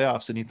bubble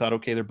playoffs. And you thought,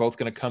 okay, they're both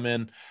going to come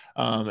in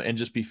and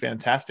just be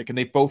fantastic. And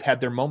they both had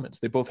their moments.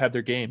 They both had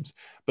their games,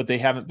 but they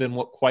haven't been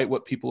quite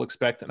what people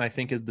expect. And I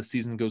think as the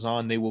season goes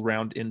on, they will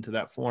round into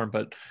that form.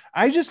 But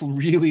I just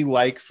really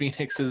like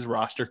Phoenix's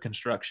roster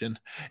construction.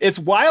 It's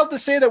wild to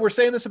say that we're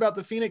saying this about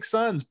the Phoenix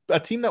Suns, a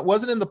team that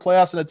wasn't in the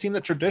playoffs and a team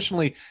that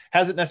traditionally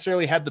hasn't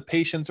necessarily had the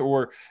patience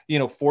or,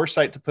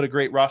 foresight to put a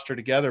great roster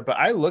together. But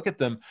I look at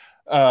them.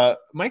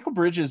 Michael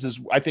Bridges is,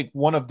 I think,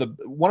 one of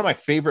my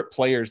favorite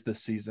players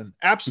this season.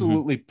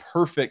 Absolutely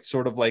perfect.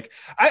 Sort of like,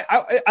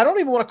 I don't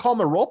even want to call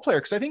him a role player,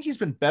 because I think he's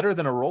been better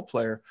than a role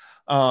player.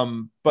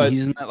 But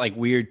he's in that like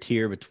weird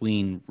tier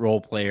between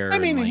role player. I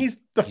mean, he's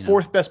the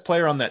fourth best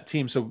player on that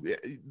team. So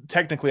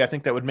technically I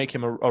think that would make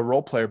him a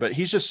role player, but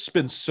he's just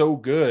been so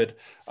good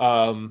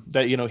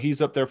that,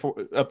 he's up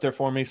there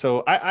for me.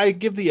 So I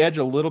give the edge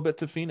a little bit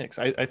to Phoenix.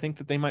 I think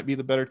that they might be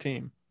the better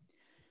team.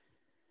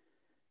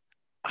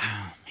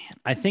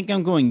 I think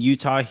I'm going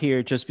Utah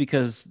here just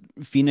because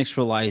Phoenix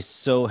relies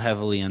so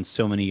heavily on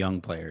so many young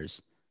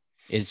players.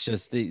 It's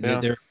just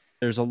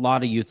there's a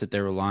lot of youth that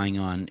they're relying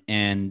on.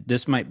 And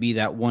this might be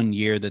that one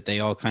year that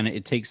they all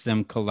it takes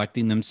them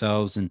collecting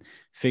themselves and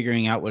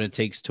figuring out what it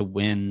takes to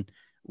win,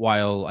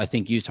 while I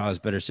think Utah is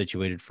better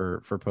situated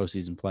for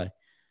postseason play.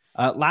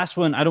 Last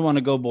one, I don't want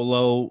to go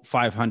below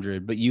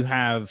 500, but you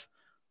have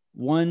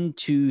 1,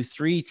 2,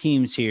 3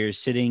 teams here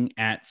sitting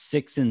at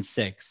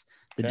 6-6.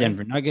 The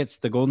Denver Nuggets,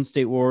 the Golden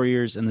State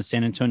Warriors, and the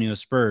San Antonio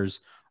Spurs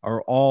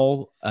are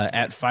all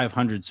at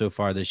 500 so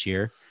far this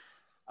year.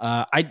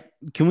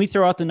 Can we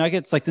throw out the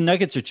Nuggets? Like, the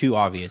Nuggets are too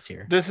obvious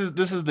here. This is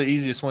the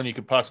easiest one you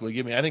could possibly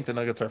give me. I think the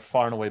Nuggets are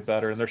far and away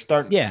better, and they're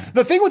starting. Yeah.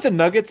 The thing with the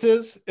Nuggets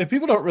is, if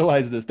people don't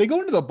realize this, they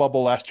go into the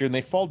bubble last year and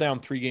they fall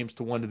down 3-1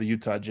 to the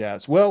Utah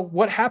Jazz. Well,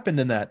 what happened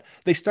in that?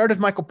 They started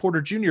Michael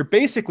Porter Jr.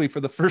 basically for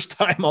the first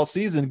time all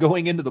season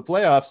going into the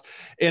playoffs,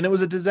 and it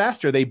was a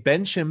disaster. They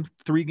bench him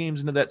 3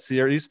 games into that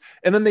series,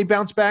 and then they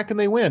bounce back and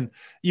they win.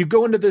 You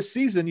go into this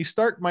season, you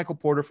start Michael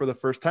Porter for the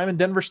first time, and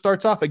Denver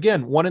starts off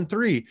again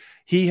 1-3.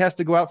 He has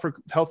to go out for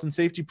health and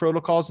safety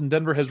protocols, and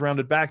Denver has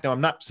rounded back. Now, I'm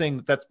not saying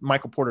that that's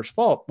Michael Porter's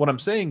fault. What I'm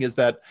saying is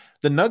that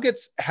the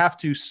Nuggets have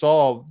to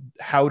solve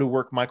how to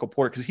work Michael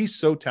Porter, because he's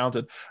so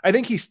talented. I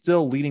think he's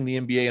still leading the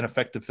NBA in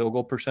effective field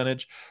goal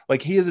percentage.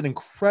 Like, he is an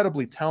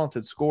incredibly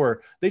talented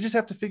scorer. They just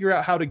have to figure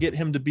out how to get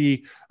him to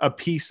be a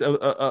piece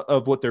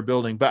of what they're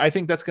building. But I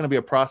think that's going to be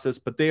a process,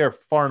 but they are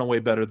far and away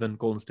better than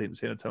Golden State and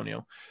San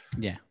Antonio.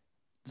 Yeah.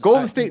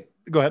 Golden State,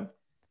 go ahead.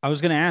 I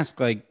was going to ask,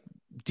 like,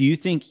 do you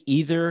think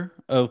either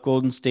of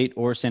Golden State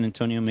or San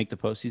Antonio make the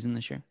postseason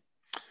this year?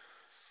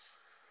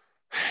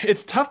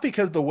 It's tough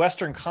because the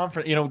Western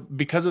Conference,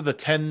 because of the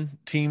 10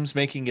 teams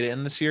making it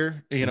in this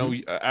year,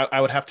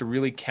 I would have to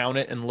really count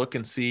it and look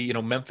and see.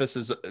 Memphis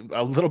is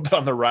a little bit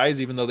on the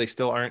rise, even though they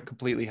still aren't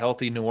completely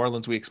healthy. New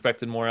Orleans, we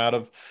expected more out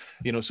of,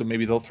 so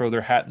maybe they'll throw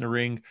their hat in the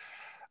ring.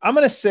 I'm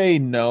going to say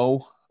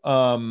no.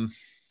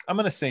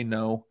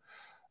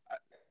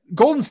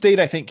 Golden State,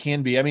 I think,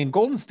 can be. I mean,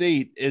 Golden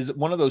State is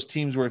one of those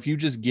teams where if you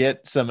just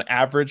get some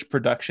average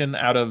production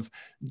out of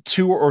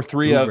 2 or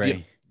 3 Oubre.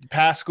 of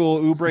Pascal,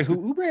 Oubre, who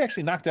Oubre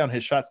actually knocked down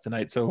his shots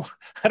tonight. So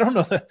I don't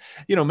know that,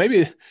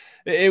 maybe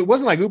it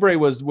wasn't like Oubre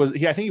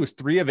I think he was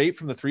 3 of 8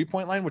 from the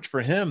 3-point line, which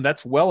for him,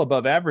 that's well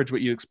above average, what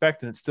you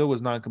expect. And it still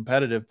was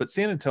non-competitive. But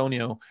San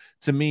Antonio,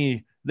 to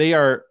me,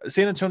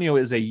 San Antonio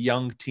is a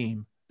young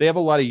team. They have a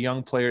lot of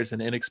young players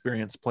and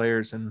inexperienced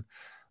players. And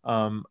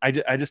I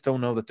just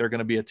don't know that they're going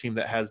to be a team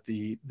that has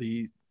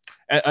the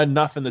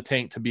enough in the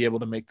tank to be able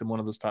to make them one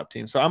of those top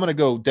teams. So I'm going to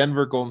go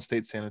Denver, Golden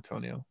State, San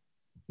Antonio.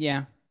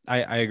 Yeah,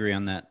 I agree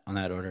on that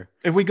order.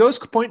 If we go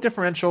point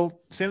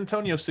differential, San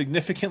Antonio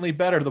significantly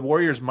better. The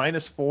Warriors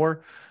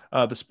 -4,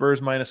 the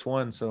Spurs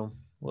 -1. So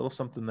a little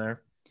something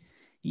there.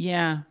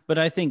 Yeah, but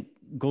I think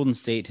Golden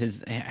State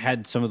has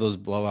had some of those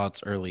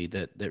blowouts early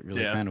that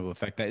really kind of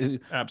affect that.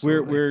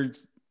 Absolutely. We're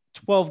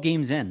 12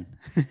 games in.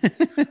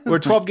 We're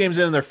 12 games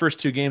in their first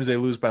 2 games, they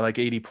lose by like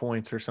 80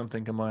 points or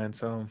something combined.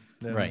 So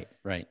yeah.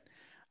 Right.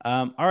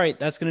 All right,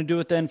 that's going to do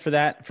it then for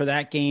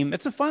that game.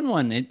 It's a fun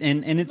one,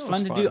 and it's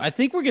fun to do. I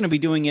think we're going to be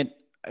doing it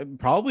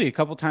probably a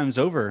couple times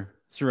over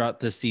throughout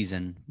this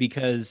season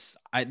because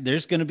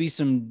there's going to be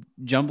some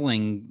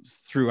jumbling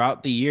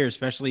throughout the year,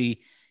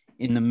 especially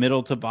in the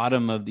middle to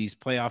bottom of these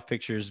playoff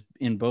pictures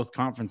in both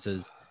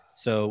conferences.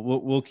 So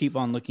we'll keep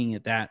on looking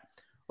at that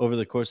over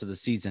the course of the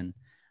season.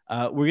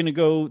 We're going to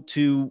go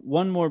to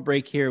one more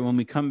break here. When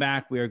we come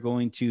back, we are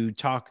going to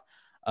talk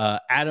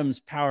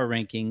Adam's power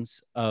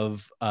rankings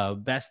of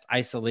best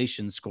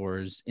isolation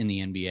scorers in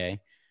the NBA.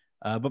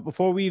 But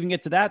before we even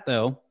get to that,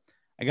 though,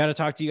 I got to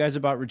talk to you guys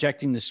about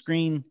Rejecting the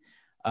Screen.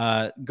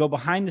 Go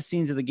behind the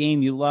scenes of the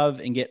game you love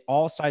and get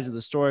all sides of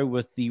the story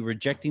with the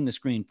Rejecting the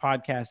Screen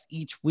podcast.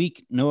 Each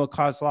week, Noah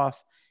Kozloff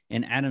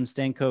and Adam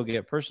Stanko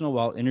get personal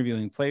while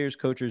interviewing players,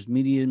 coaches,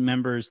 media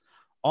members,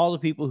 all the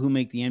people who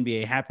make the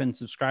NBA happen.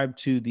 Subscribe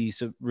to the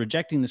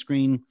Rejecting the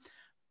Screen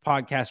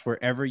podcast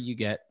wherever you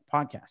get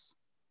podcasts.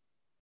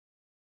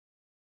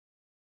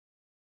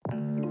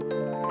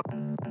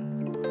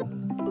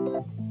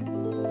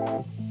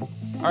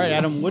 All right,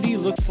 Adam, what do you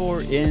look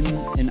for in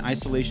an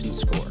isolation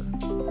score?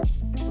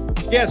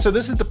 Yeah, so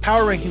this is the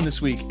power ranking this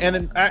week.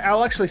 And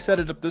I'll actually set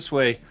it up this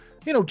way.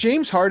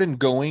 James Harden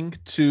going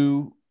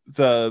to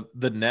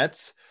the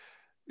Nets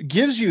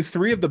gives you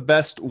 3 of the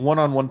best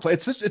one-on-one play.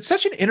 It's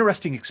such an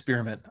interesting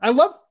experiment. I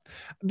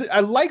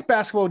like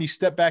basketball when you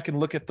step back and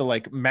look at the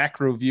like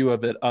macro view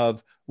of it,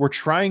 of we're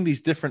trying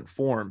these different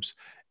forms.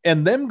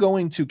 And them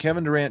going to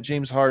Kevin Durant,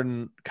 James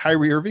Harden,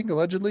 Kyrie Irving,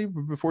 allegedly,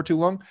 before too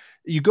long,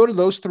 you go to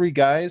those 3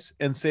 guys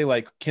and say,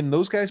 like, can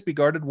those guys be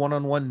guarded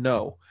one-on-one?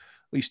 No.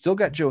 Well, you still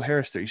got Joe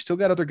Harris there. You still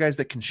got other guys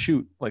that can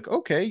shoot. Like,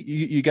 okay,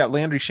 you got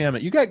Landry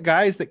Shamet. You got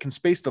guys that can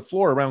space the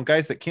floor around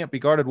guys that can't be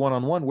guarded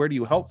one-on-one. Where do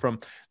you help from?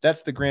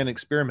 That's the grand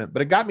experiment.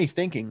 But it got me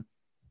thinking,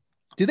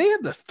 do they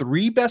have the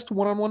 3 best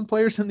one-on-one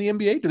players in the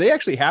NBA? Do they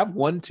actually have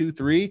 1, 2,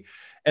 3?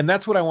 And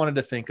that's what I wanted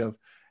to think of.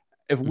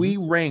 If we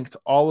ranked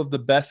all of the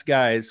best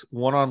guys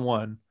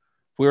one-on-one,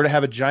 if we were to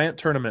have a giant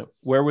tournament,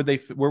 who would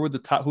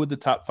the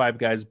top 5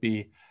 guys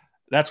be?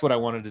 That's what I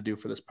wanted to do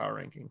for this power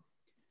ranking.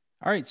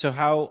 All right. So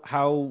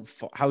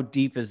how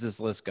deep does this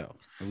list go?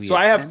 So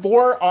I have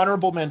 4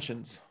 honorable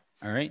mentions.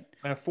 All right.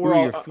 I have Who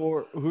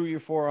are your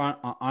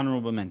 4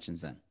 honorable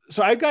mentions then?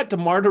 So I got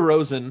DeMar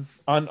DeRozan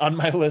on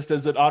my list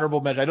as an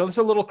honorable mention. I know this is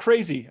a little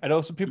crazy. I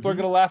know some people are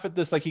going to laugh at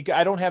this. Like,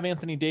 I don't have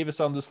Anthony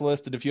Davis on this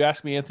list. And if you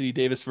ask me Anthony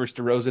Davis versus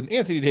DeRozan,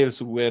 Anthony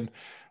Davis would win.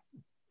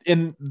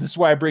 And this is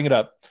why I bring it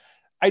up.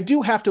 I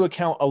do have to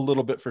account a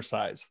little bit for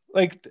size.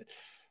 Like,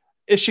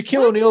 is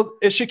Shaquille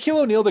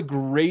O'Neal the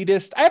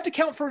greatest? I have to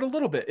count for it a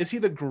little bit. Is he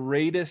the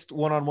greatest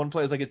one-on-one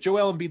player? Is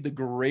Joel Embiid the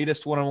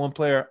greatest one-on-one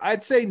player?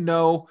 I'd say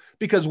no,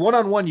 because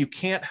one-on-one you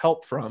can't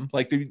help from.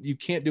 Like, you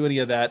can't do any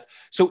of that.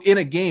 So in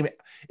a game,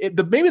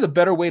 maybe the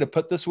better way to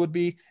put this would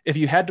be if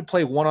you had to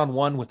play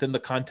one-on-one within the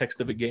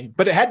context of a game,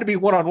 but it had to be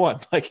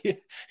one-on-one. Like,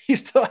 he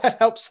still had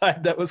help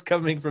side that was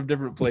coming from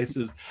different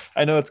places.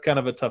 I know it's kind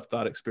of a tough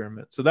thought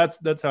experiment. So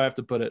that's how I have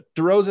to put it.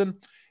 DeRozan,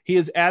 he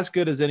is as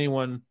good as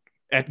anyone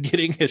at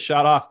getting his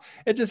shot off.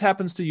 It just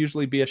happens to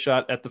usually be a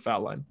shot at the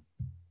foul line.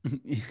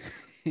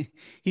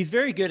 He's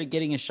very good at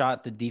getting a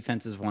shot the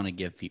defenses want to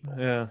give people.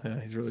 Yeah,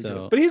 he's really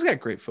good. But he's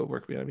got great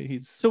footwork, man. I mean,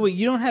 So wait,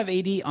 you don't have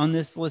AD on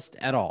this list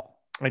at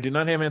all? I do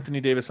not have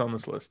Anthony Davis on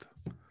this list.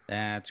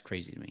 That's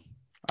crazy to me.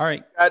 All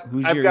right.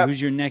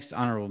 Who's your next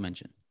honorable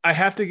mention? I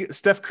have to get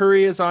Steph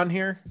Curry is on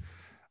here.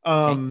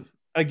 Okay.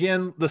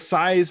 Again, the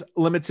size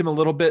limits him a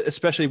little bit,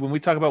 especially when we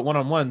talk about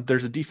one-on-one.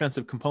 There's a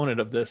defensive component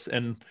of this.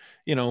 And,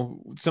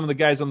 some of the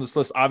guys on this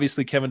list,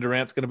 obviously Kevin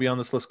Durant's going to be on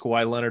this list,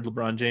 Kawhi Leonard,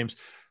 LeBron James.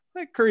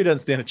 Like, Curry doesn't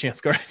stand a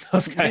chance guarding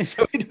those guys.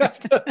 So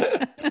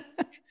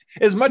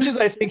as much as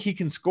I think he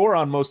can score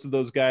on most of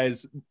those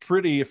guys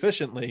pretty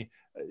efficiently,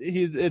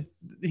 he's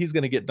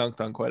going to get dunked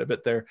on quite a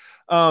bit there.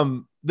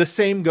 The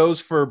same goes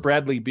for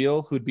Bradley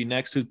Beal, who'd be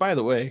next, who's, by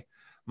the way,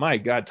 my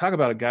God, talk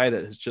about a guy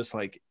that is just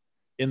like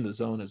in the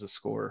zone as a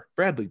scorer.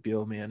 Bradley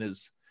Beal, man,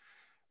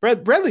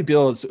 Bradley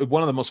Beal is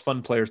one of the most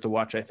fun players to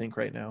watch, I think,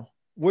 right now.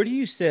 Where do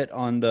you sit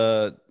on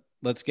the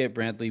let's get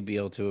Bradley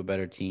Beal to a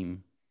better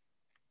team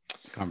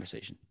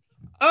conversation?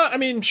 I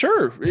mean,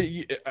 sure.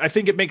 I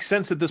think it makes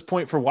sense at this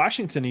point for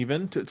Washington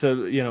even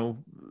to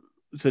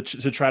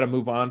try to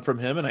move on from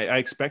him. And I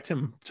expect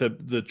him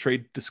the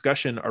trade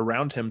discussion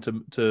around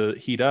him to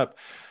heat up.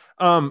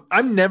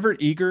 I'm never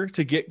eager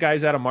to get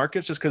guys out of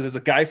markets just because as a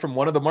guy from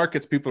one of the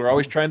markets, people are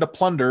always trying to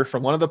plunder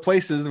from one of the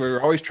places.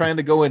 We're always trying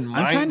to go in.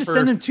 I'm trying to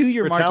send him to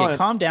your market. Talent.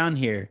 Calm down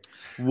here.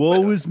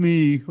 Woe is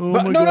me. Oh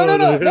my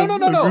God.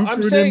 No.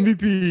 I'm saying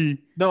MVP.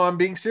 No, I'm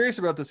being serious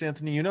about this,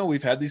 Anthony. You know,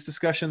 we've had these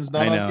discussions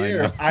not on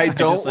here. I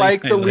don't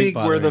like the league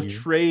where the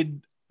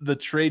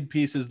trade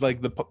piece is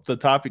like the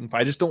topping.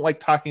 I just don't like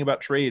talking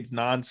about trades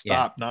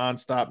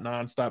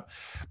nonstop.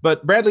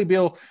 But Bradley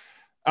Beal,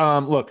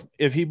 look,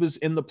 if he was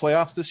in the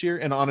playoffs this year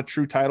and on a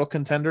true title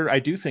contender, I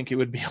do think it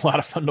would be a lot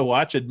of fun to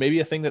watch. It maybe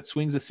a thing that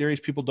swings the series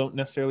people don't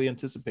necessarily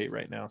anticipate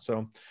right now.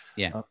 So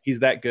he's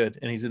that good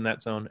and he's in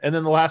that zone. And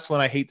then the last one,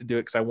 I hate to do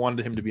it because I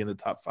wanted him to be in the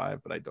top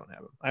 5, but I don't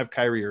have him. I have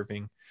Kyrie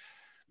Irving,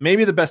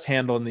 maybe the best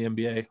handle in the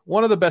NBA,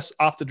 one of the best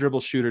off the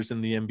dribble shooters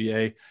in the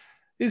NBA.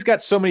 He's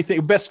got so many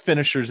things, best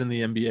finishers in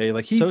the NBA.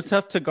 Like he's so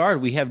tough to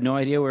guard. We have no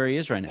idea where he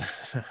is right now.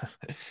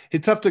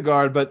 He's tough to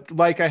guard, but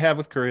like I have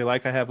with Curry,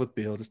 like I have with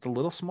Beal, just a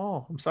little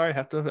small. I'm sorry. I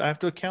have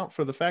to account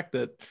for the fact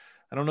that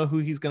I don't know who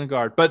he's going to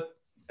guard. But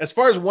as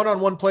far as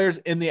one-on-one players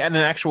in an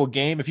actual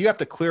game, if you have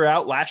to clear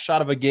out last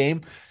shot of a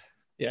game,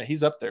 yeah,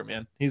 he's up there,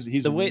 man. He's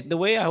the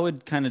way I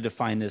would kind of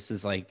define this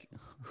is like,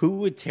 who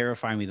would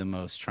terrify me the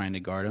most trying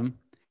to guard him?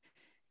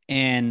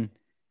 And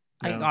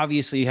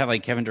obviously you have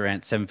like Kevin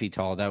Durant, 7 feet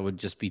tall. That would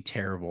just be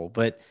terrible.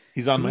 But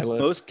he's on my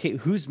list.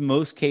 Who's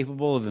most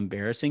capable of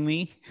embarrassing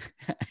me?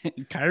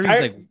 Kyrie's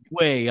like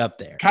way up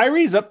there.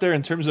 Kyrie's up there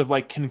in terms of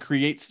like can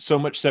create so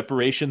much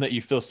separation that you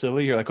feel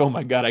silly. You're like, oh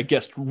my God, I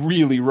guessed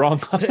really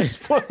wrong on this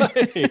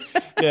play.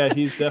 Yeah,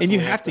 he's definitely. And you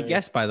have to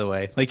guess, by the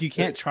way. Like you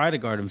can't try to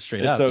guard him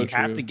straight up. You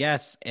have to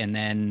guess, and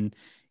then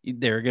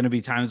there are going to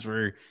be times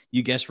where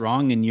you guess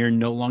wrong and you're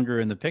no longer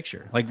in the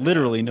picture. Like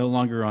literally no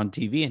longer on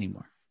TV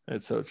anymore.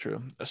 It's so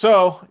true.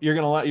 So you're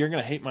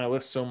gonna hate my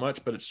list so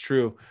much, but it's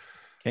true.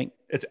 Okay,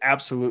 it's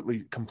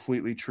absolutely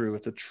completely true.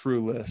 It's a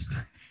true list.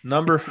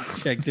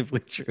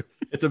 Objectively true.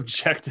 It's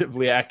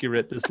objectively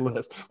accurate. This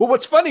list. Well,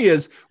 what's funny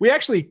is we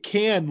actually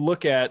can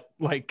look at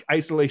like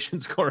isolation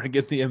scoring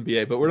in the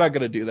NBA, but we're not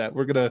gonna do that.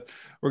 We're gonna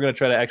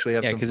try to actually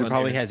have some because fun it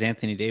probably here. has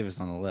Anthony Davis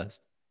on the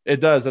list. It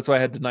does. That's why I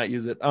had to not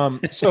use it.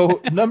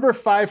 So number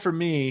 5 for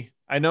me.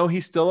 I know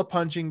he's still a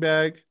punching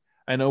bag.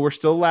 I know we're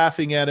still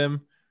laughing at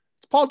him.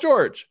 It's Paul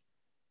George.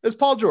 It's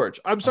Paul George.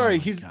 I'm sorry.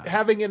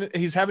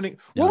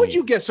 What would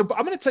you guess? So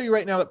I'm going to tell you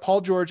right now that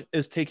Paul George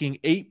is taking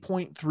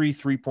 8.3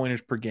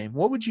 3-pointers per game.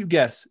 What would you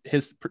guess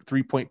his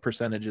 3-point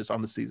percentage is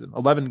on the season?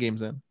 11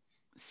 games in.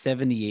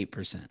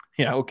 78%.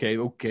 Yeah. Okay.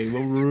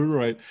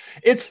 Right.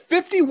 It's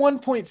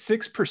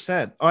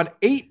 51.6% on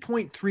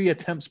 8.3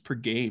 attempts per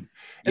game.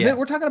 And then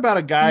we're talking about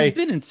a guy. He's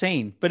been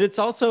insane, but it's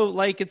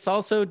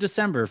also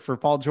December for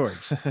Paul George.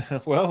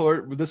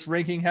 Well, this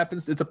ranking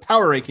happens. It's a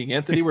power ranking,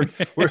 Anthony. We're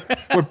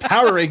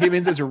power ranking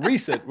means it's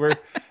recent. We're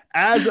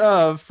as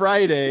of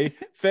Friday,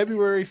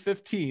 February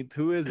 15th.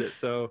 Who is it?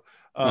 So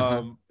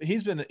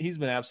he's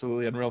been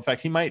absolutely unreal. In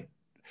fact,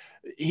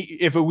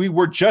 if we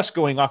were just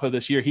going off of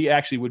this year, he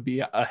actually would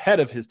be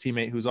ahead of his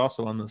teammate who's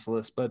also on this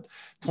list, but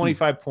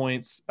 25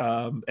 points.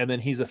 And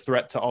then he's a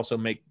threat to also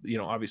make,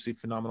 obviously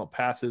phenomenal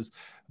passes,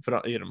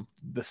 the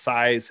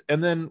size.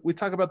 And then we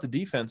talk about the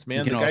defense,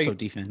 man. He can also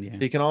defend. Yeah.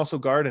 He can also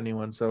guard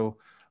anyone. So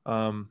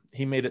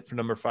he made it for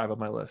number 5 on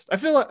my list. I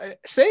feel like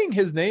saying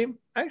his name,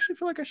 I actually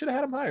feel like I should have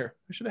had him higher.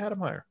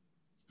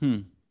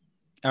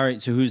 All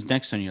right. So who's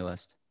next on your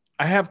list?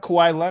 I have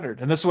Kawhi Leonard,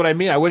 and this is what I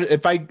mean.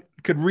 If I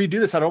could redo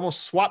this, I'd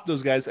almost swap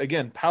those guys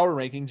again. Power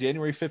ranking,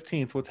 January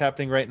 15th, what's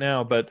happening right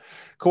now. But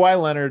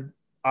Kawhi Leonard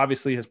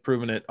obviously has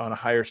proven it on a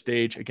higher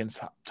stage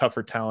against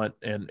tougher talent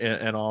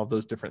and all of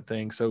those different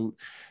things. So,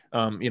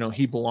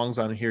 he belongs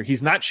on here.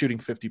 He's not shooting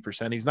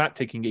 50%. He's not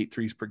taking 8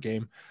 threes per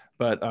game,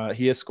 but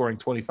he is scoring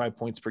 25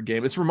 points per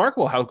game. It's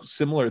remarkable how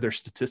similar their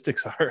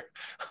statistics are.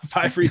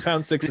 5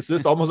 rebounds, 6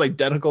 assists, almost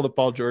identical to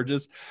Paul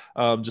George's,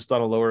 just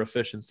on a lower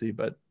efficiency.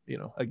 But,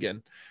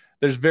 again,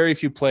 there's very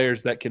few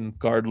players that can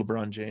guard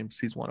LeBron James.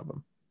 He's one of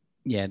them.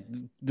 Yeah.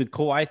 The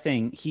Kawhi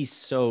thing, he's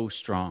so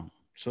strong.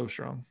 So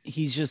strong.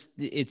 He's just,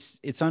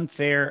 it's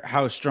unfair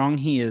how strong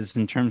he is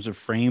in terms of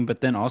frame,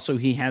 but then also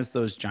he has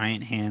those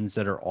giant hands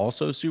that are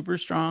also super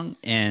strong.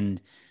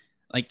 And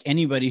like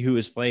anybody who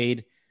has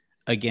played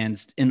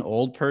against an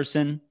old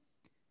person,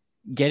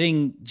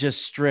 getting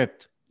just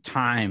stripped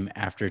time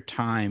after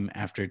time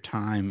after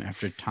time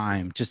after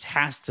time just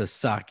has to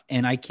suck.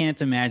 And I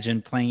can't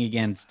imagine playing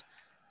against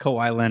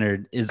Kawhi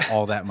Leonard is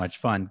all that much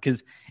fun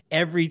because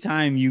every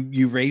time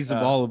you raise the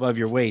ball above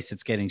your waist,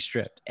 it's getting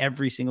stripped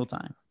every single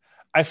time.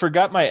 I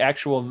forgot my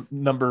actual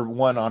number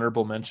 1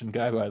 honorable mention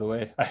guy, by the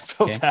way. I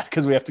feel bad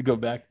because we have to go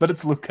back, but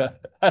it's Luka.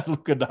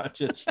 Luka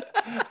Doncic.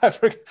 I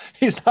forgot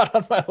he's not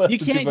on my list. You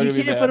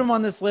can't put him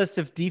on this list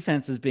if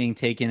defense is being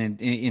taken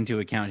into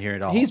account here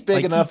at all. He's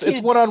big enough.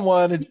 It's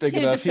one-on-one. It's big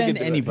enough. He can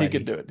do anybody. He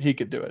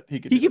could do it.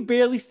 He could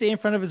barely stay in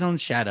front of his own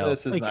shadow.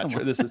 This is not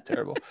true. This is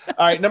terrible.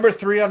 All right, number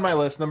 3 on my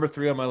list.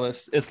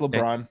 It's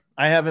LeBron.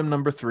 I have him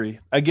number 3.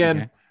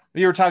 Again,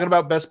 You were talking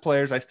about best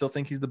players. I still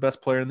think he's the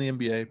best player in the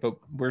NBA, but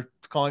we're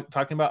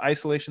talking about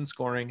isolation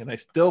scoring, and I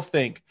still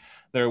think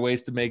there are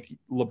ways to make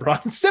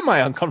LeBron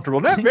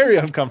semi-uncomfortable, not very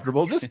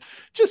uncomfortable,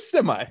 just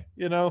semi,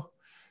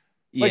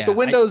 like the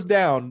window's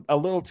down a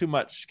little too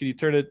much. Can you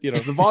turn it,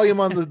 the volume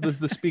on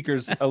the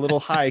speakers a little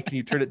high. Can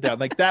you turn it down?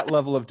 Like that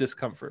level of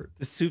discomfort.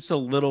 The soup's a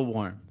little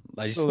warm.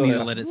 I just need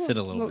to let it sit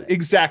a little bit.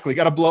 Exactly.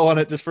 Got to blow on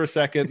it just for a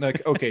second.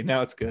 Like, okay,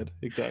 now it's good.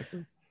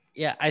 Exactly.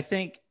 Yeah. I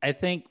think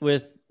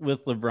with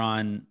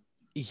LeBron,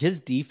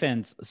 his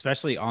defense,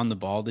 especially on the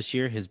ball this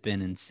year, has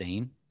been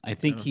insane. I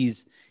think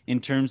he's in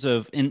terms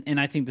of, and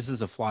I think this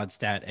is a flawed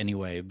stat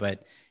anyway,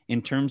 but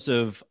in terms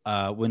of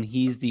when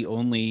he's the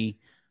only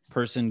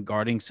person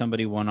guarding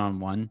somebody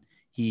one-on-one,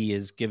 he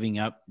is giving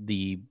up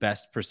the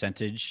best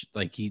percentage.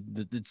 Like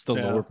it's the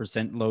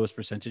lowest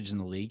percentage in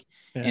the league.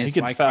 Yeah, and he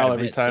can foul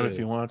every time if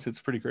he wants. It's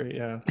pretty great.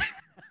 Yeah.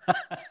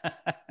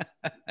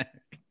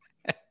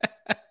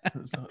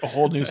 A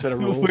whole new set of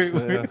rules. We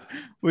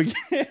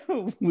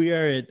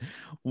are at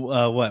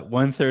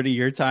 1:30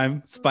 your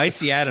time.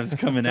 Spicy Adams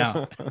coming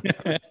out.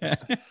 All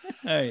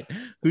right,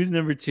 who's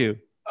number 2?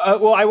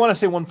 Well, I want to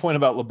say one point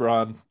about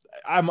LeBron.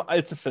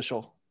 It's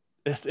official.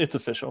 It's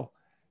official.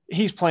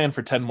 He's playing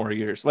for 10 more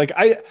years. Like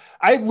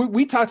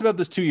we talked about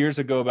this 2 years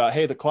ago about,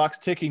 hey, the clock's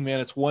ticking,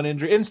 man. It's one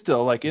injury, and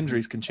still, like,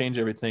 injuries can change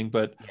everything.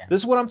 But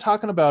this is what I'm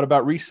talking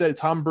about reset.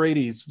 Tom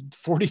Brady's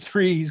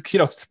 43, he's,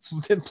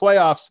 in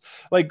playoffs.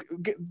 Like,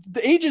 the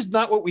age is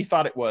not what we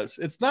thought it was.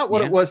 It's not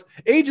what it was.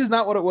 Age is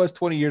not what it was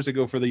 20 years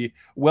ago for the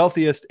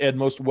wealthiest and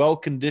most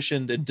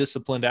well-conditioned and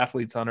disciplined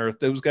athletes on earth.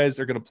 Those guys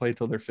are going to play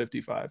till they're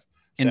 55.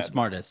 And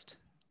smartest.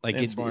 Like,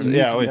 it needs to be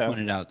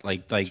pointed out,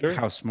 like sure.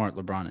 How smart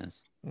LeBron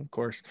is. Of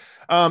course.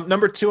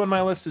 Number 2 on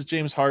my list is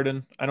James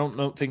Harden. I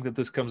don't think that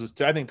this comes as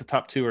I think the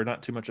top 2 are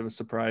not too much of a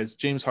surprise.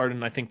 James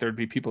Harden, I think there'd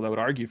be people that would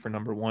argue for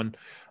number 1.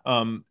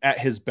 At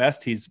his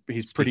best, he's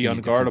pretty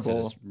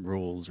unguardable.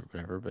 Rules or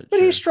whatever, but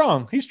sure. He's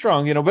strong. He's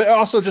strong, but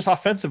also just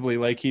offensively,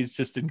 like, he's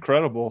just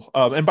incredible.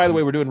 And by the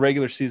way, we're doing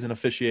regular season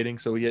officiating,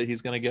 so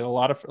he's going to get a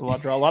lot of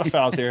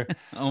fouls here.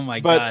 Oh my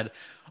God.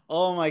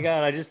 Oh my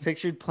God. I just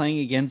pictured playing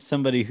against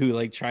somebody who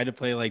like tried to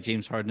play like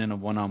James Harden in a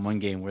one-on-one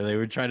game where they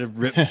would try to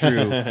rip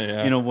through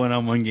in a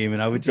one-on-one game.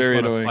 And I would just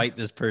want to fight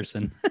this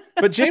person.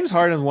 But James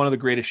Harden is one of the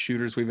greatest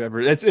shooters we've ever.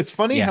 It's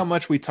funny how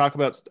much we talk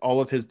about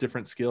all of his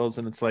different skills.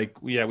 And it's like,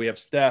 we have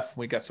Steph,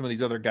 we got some of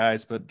these other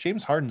guys, but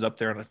James Harden's up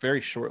there on a very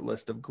short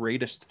list of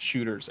greatest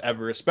shooters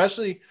ever,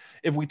 especially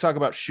if we talk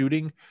about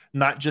shooting,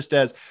 not just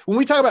when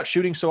we talk about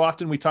shooting, so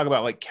often we talk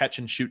about like catch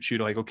and shoot,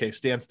 like, okay,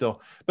 stand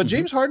still. But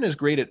James Harden is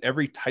great at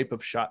every type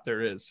of shot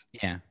there is.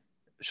 Yeah.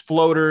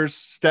 Floaters,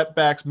 step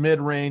backs,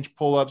 mid-range,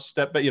 pull-ups,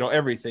 step back,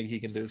 everything he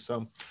can do.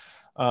 So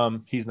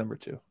he's number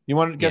 2. You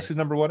want to guess who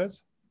number 1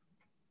 is?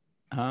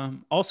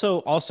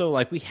 Also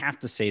like, we have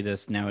to say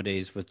this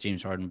nowadays with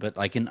James Harden, but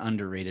like an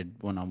underrated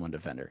one-on-one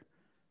defender.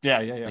 Yeah,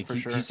 like for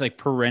sure. He's like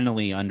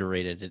perennially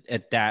underrated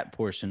at that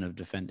portion of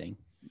defending.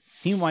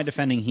 Team-wide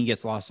defending, he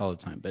gets lost all the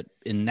time, but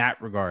in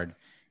that regard,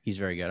 he's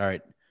very good. All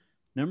right,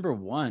 number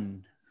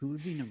 1. Who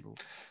would be number 1?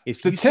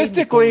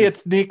 Statistically,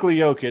 it's Nikola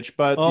Jokic,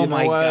 but you know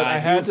what? God, I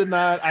had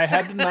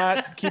to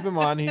not keep him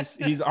on.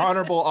 He's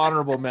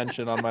honorable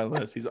mention on my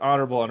list. He's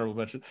honorable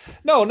mention.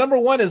 No, number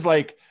 1 is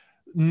like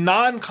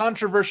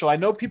non-controversial. I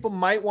know people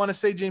might want to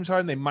say James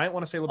Harden. They might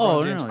want to say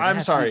LeBron James.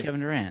 I'm sorry. Kevin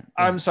Durant.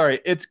 I'm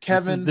sorry. It's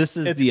Kevin. This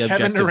is it's the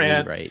Kevin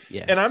Durant. Right.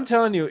 Yeah. And I'm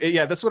telling you,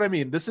 that's what I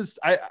mean. This is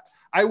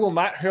I will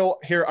not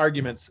hear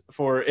arguments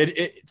for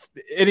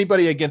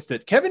anybody against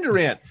it. Kevin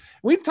Durant,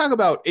 we talk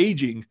about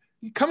aging,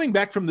 coming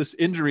back from this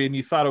injury, and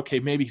you thought, okay,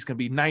 maybe he's going to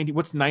be 90.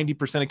 What's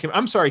 90% of Kevin?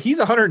 I'm sorry. He's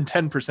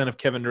 110% of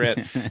Kevin Durant.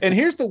 And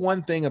here's the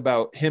one thing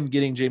about him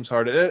getting James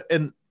Harden,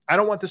 and I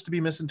don't want this to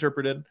be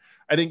misinterpreted.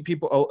 I think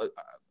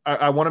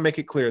I want to make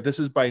it clear. This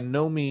is by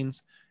no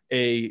means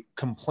a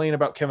complaint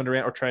about Kevin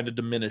Durant or trying to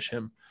diminish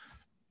him.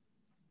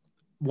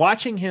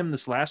 Watching him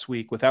this last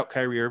week without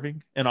Kyrie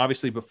Irving, and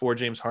obviously before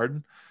James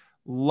Harden,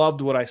 loved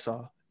what I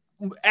saw.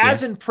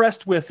 As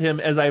impressed with him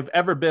as I've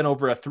ever been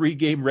over a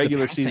 3-game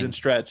regular season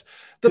stretch.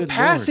 The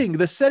passing,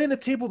 the setting the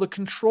table, the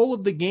control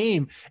of the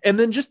game, and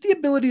then just the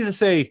ability to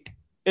say,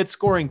 it's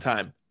scoring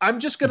time. I'm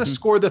just going to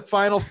score the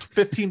final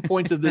 15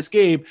 points of this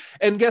game.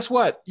 And guess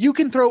what? You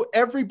can throw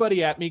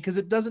everybody at me because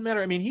it doesn't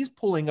matter. I mean, he's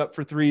pulling up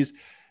for threes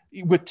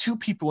with 2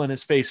 people in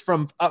his face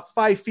from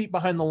 5 feet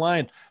behind the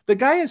line. The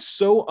guy is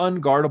so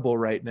unguardable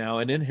right now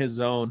and in his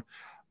zone.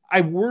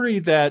 I worry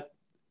that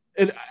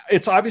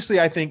it's obviously,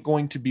 I think,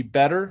 going to be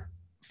better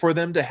for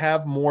them to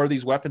have more of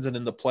these weapons and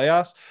in the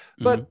playoffs.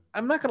 But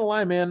I'm not going to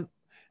lie, man.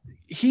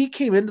 He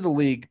came into the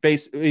league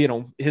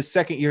his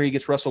second year, he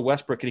gets Russell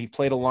Westbrook and he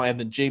played along, and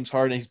then James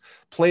Harden, he's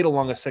played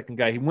along a second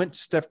guy. He went to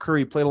Steph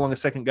Curry, played along a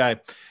second guy.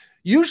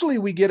 Usually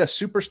we get a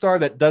superstar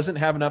that doesn't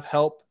have enough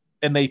help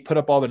and they put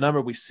up all the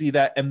number. We see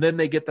that. And then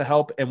they get the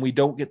help and we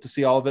don't get to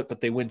see all of it,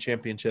 but they win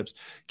championships.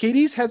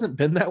 KD's hasn't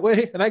been that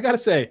way. And I got to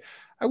say,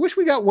 I wish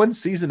we got one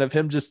season of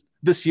him just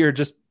this year,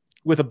 just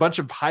with a bunch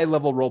of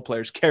high-level role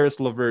players, Karis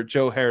LeVert,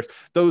 Joe Harris,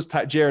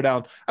 Jared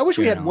Allen. I wish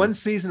we had one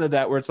season of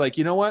that where it's like,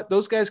 you know what?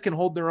 Those guys can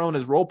hold their own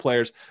as role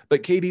players,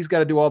 but KD's got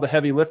to do all the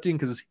heavy lifting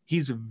because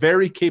he's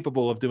very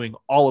capable of doing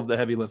all of the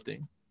heavy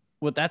lifting.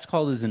 What that's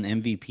called is an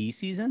MVP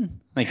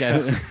season. Like,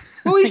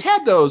 well, he's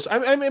had those.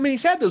 I mean,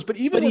 he's had those, but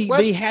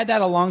he had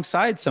that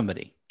alongside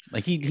somebody.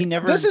 Like he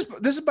never. This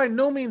is by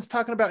no means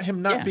talking about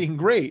him not being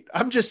great.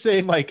 I'm just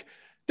saying, like,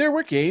 there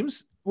were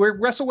games where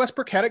Russell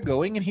Westbrook had it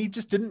going and he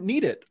just didn't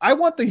need it. I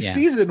want the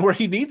season where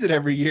he needs it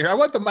every year. I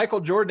want the Michael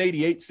Jordan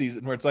 88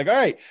 season where it's like, all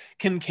right,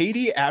 can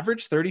KD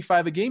average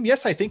 35 a game?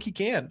 Yes, I think he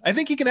can. I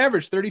think he can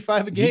average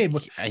 35 a game.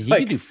 He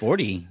could do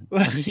 40.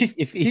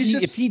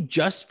 If he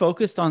just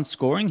focused on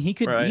scoring, he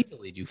could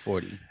easily do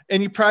 40.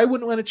 And you probably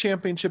wouldn't win a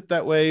championship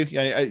that way.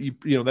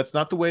 That's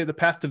not the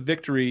path to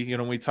victory,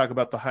 when we talk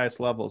about the highest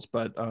levels,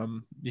 but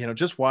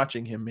just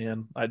watching him,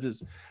 man,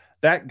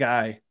 that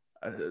guy,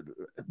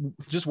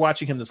 just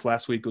watching him this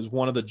last week was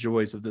one of the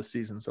joys of this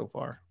season so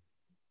far.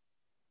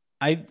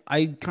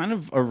 I kind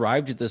of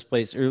arrived at this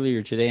place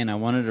earlier today and I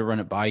wanted to run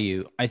it by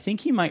you. I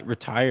think he might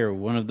retire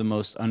one of the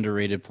most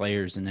underrated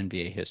players in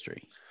NBA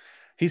history.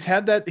 He's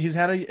had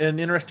an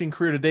interesting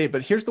career to date,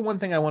 but here's the one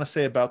thing I want to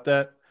say about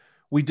that.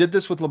 We did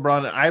this with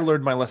LeBron, and I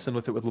learned my lesson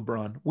with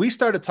LeBron. We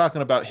started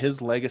talking about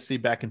his legacy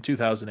back in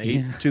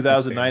 2008,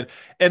 2009,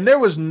 and there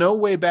was no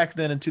way back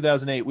then in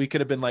 2008 we could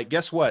have been like,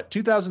 guess what?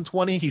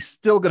 2020, he's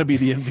still going to be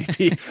the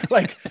MVP.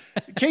 Like,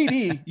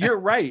 KD, you're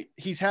right.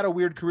 He's had a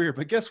weird career,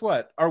 but guess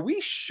what? Are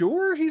we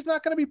sure he's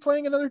not going to be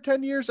playing another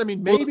 10 years? I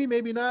mean,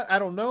 maybe not. I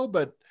don't know,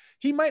 but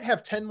he might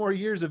have 10 more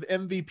years of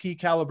MVP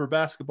caliber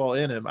basketball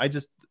in him.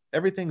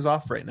 Everything's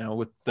off right now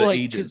with the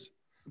ages.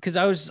 Because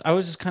I was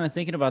just kind of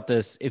thinking about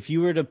this. If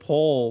you were to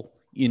poll,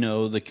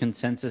 the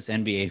consensus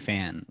NBA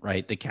fan,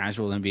 right, the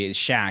casual NBA,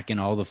 Shaq and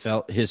all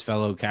his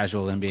fellow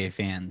casual NBA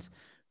fans,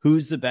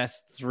 who's the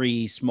best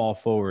three small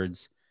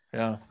forwards?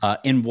 Yeah.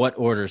 In what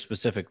order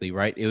specifically,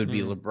 right? It would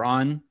be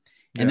LeBron,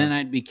 and then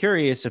I'd be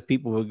curious if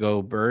people would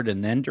go Bird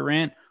and then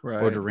Durant,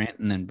 or Durant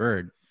and then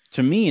Bird.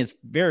 To me, it's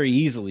very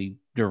easily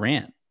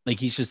Durant. Like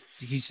he's just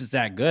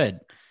that good.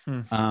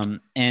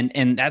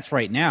 And that's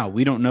right now.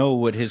 We don't know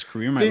what his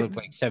career might look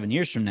like 7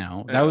 years from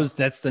now.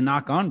 That's the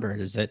knock on Bird,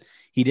 is that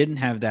he didn't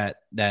have that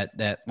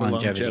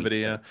longevity.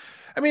 Yeah.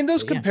 I mean,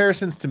 those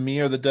comparisons to me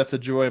are the death of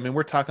joy. I mean,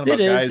 we're talking about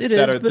guys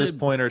that are at this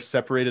point are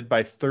separated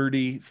by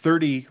 30,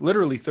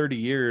 literally 30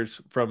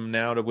 years from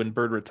now to when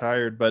Bird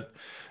retired. But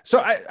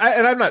so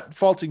I'm not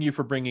faulting you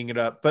for bringing it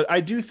up, but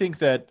I do think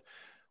that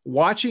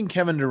watching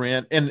Kevin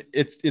Durant, and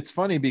it's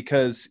funny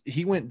because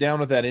he went down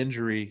with that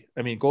injury.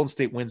 I mean, Golden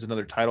State wins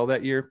another title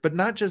that year, but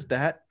not just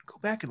that. Go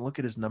back and look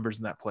at his numbers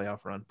in that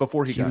playoff run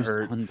before he got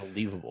hurt.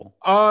 Unbelievable.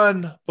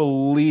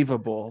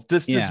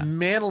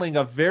 Dismantling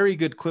a very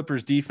good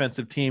Clippers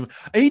defensive team.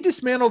 He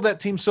dismantled that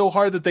team so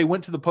hard that they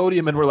went to the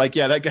podium and were like,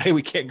 yeah, that guy,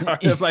 we can't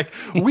guard him. Like,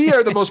 we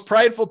are the most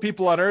prideful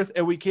people on earth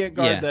and we can't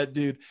guard that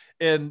dude.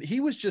 And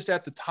he was just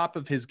at the top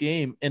of his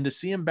game. And to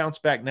see him bounce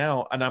back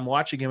now, and I'm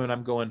watching him and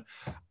I'm going,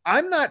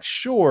 I'm not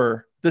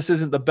sure this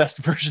isn't the best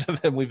version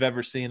of him we've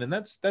ever seen. And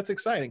that's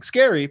exciting.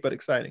 Scary, but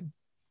exciting.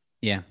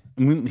 Yeah.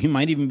 He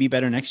might even be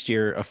better next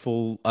year, a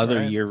full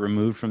other year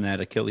removed from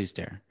that Achilles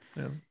tear.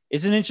 Yeah.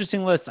 It's an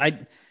interesting list.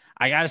 I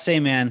got to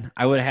say, man,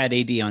 I would have had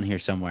AD on here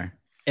somewhere,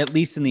 at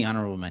least in the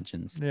honorable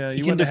mentions. Yeah,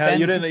 you wouldn't have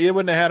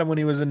had him when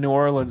he was in New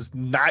Orleans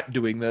not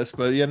doing this,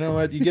 but you know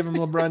what? You give him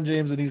LeBron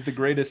James and he's the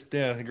greatest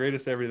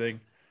everything.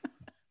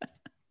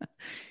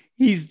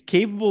 He's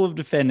capable of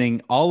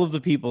defending all of the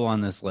people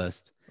on this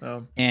list.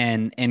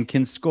 And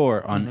can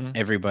score on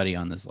everybody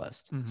on this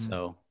list.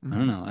 So I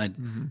don't know.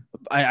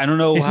 I don't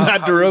know. He's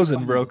not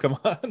DeRozan, bro. Come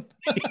on.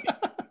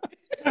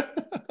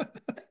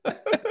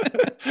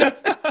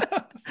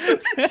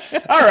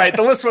 All right,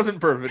 the list wasn't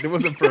perfect. It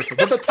wasn't perfect,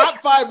 but the top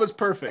five was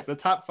perfect. The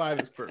top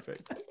five is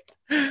perfect.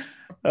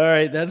 All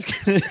right,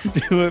 that's going to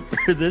do it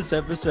for this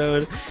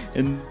episode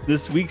and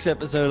this week's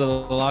episode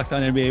of the Locked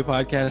On NBA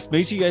podcast.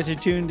 Make sure you guys are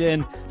tuned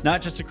in,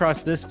 not just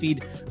across this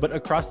feed, but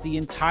across the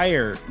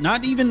entire,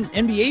 not even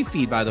NBA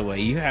feed, by the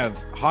way. You have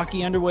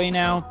hockey underway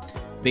now.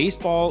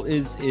 Baseball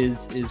is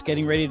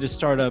getting ready to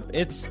start up.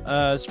 It's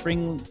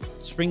spring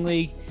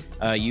league.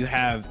 You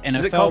have NFL.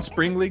 Is it called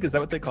spring league? Is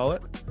that what they call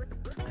it?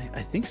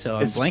 I think so.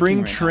 Is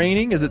spring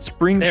training? Is it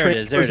spring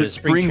training? Or is it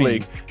spring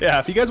league? Yeah,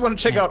 if you guys want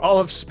to check out all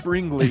of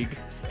spring league.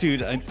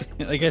 Dude,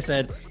 like I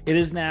said, it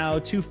is now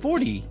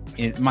 2:40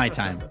 in my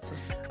time.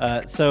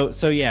 So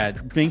yeah,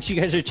 make sure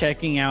you guys are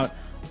checking out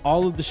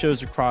all of the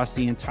shows across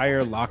the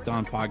entire Locked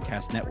On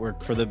Podcast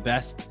Network for the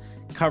best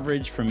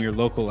coverage from your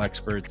local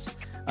experts.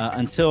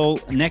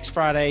 Until next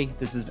Friday,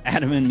 this is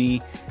Adam and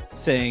me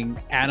saying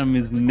Adam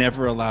is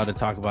never allowed to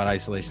talk about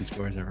isolation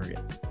scores ever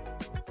again.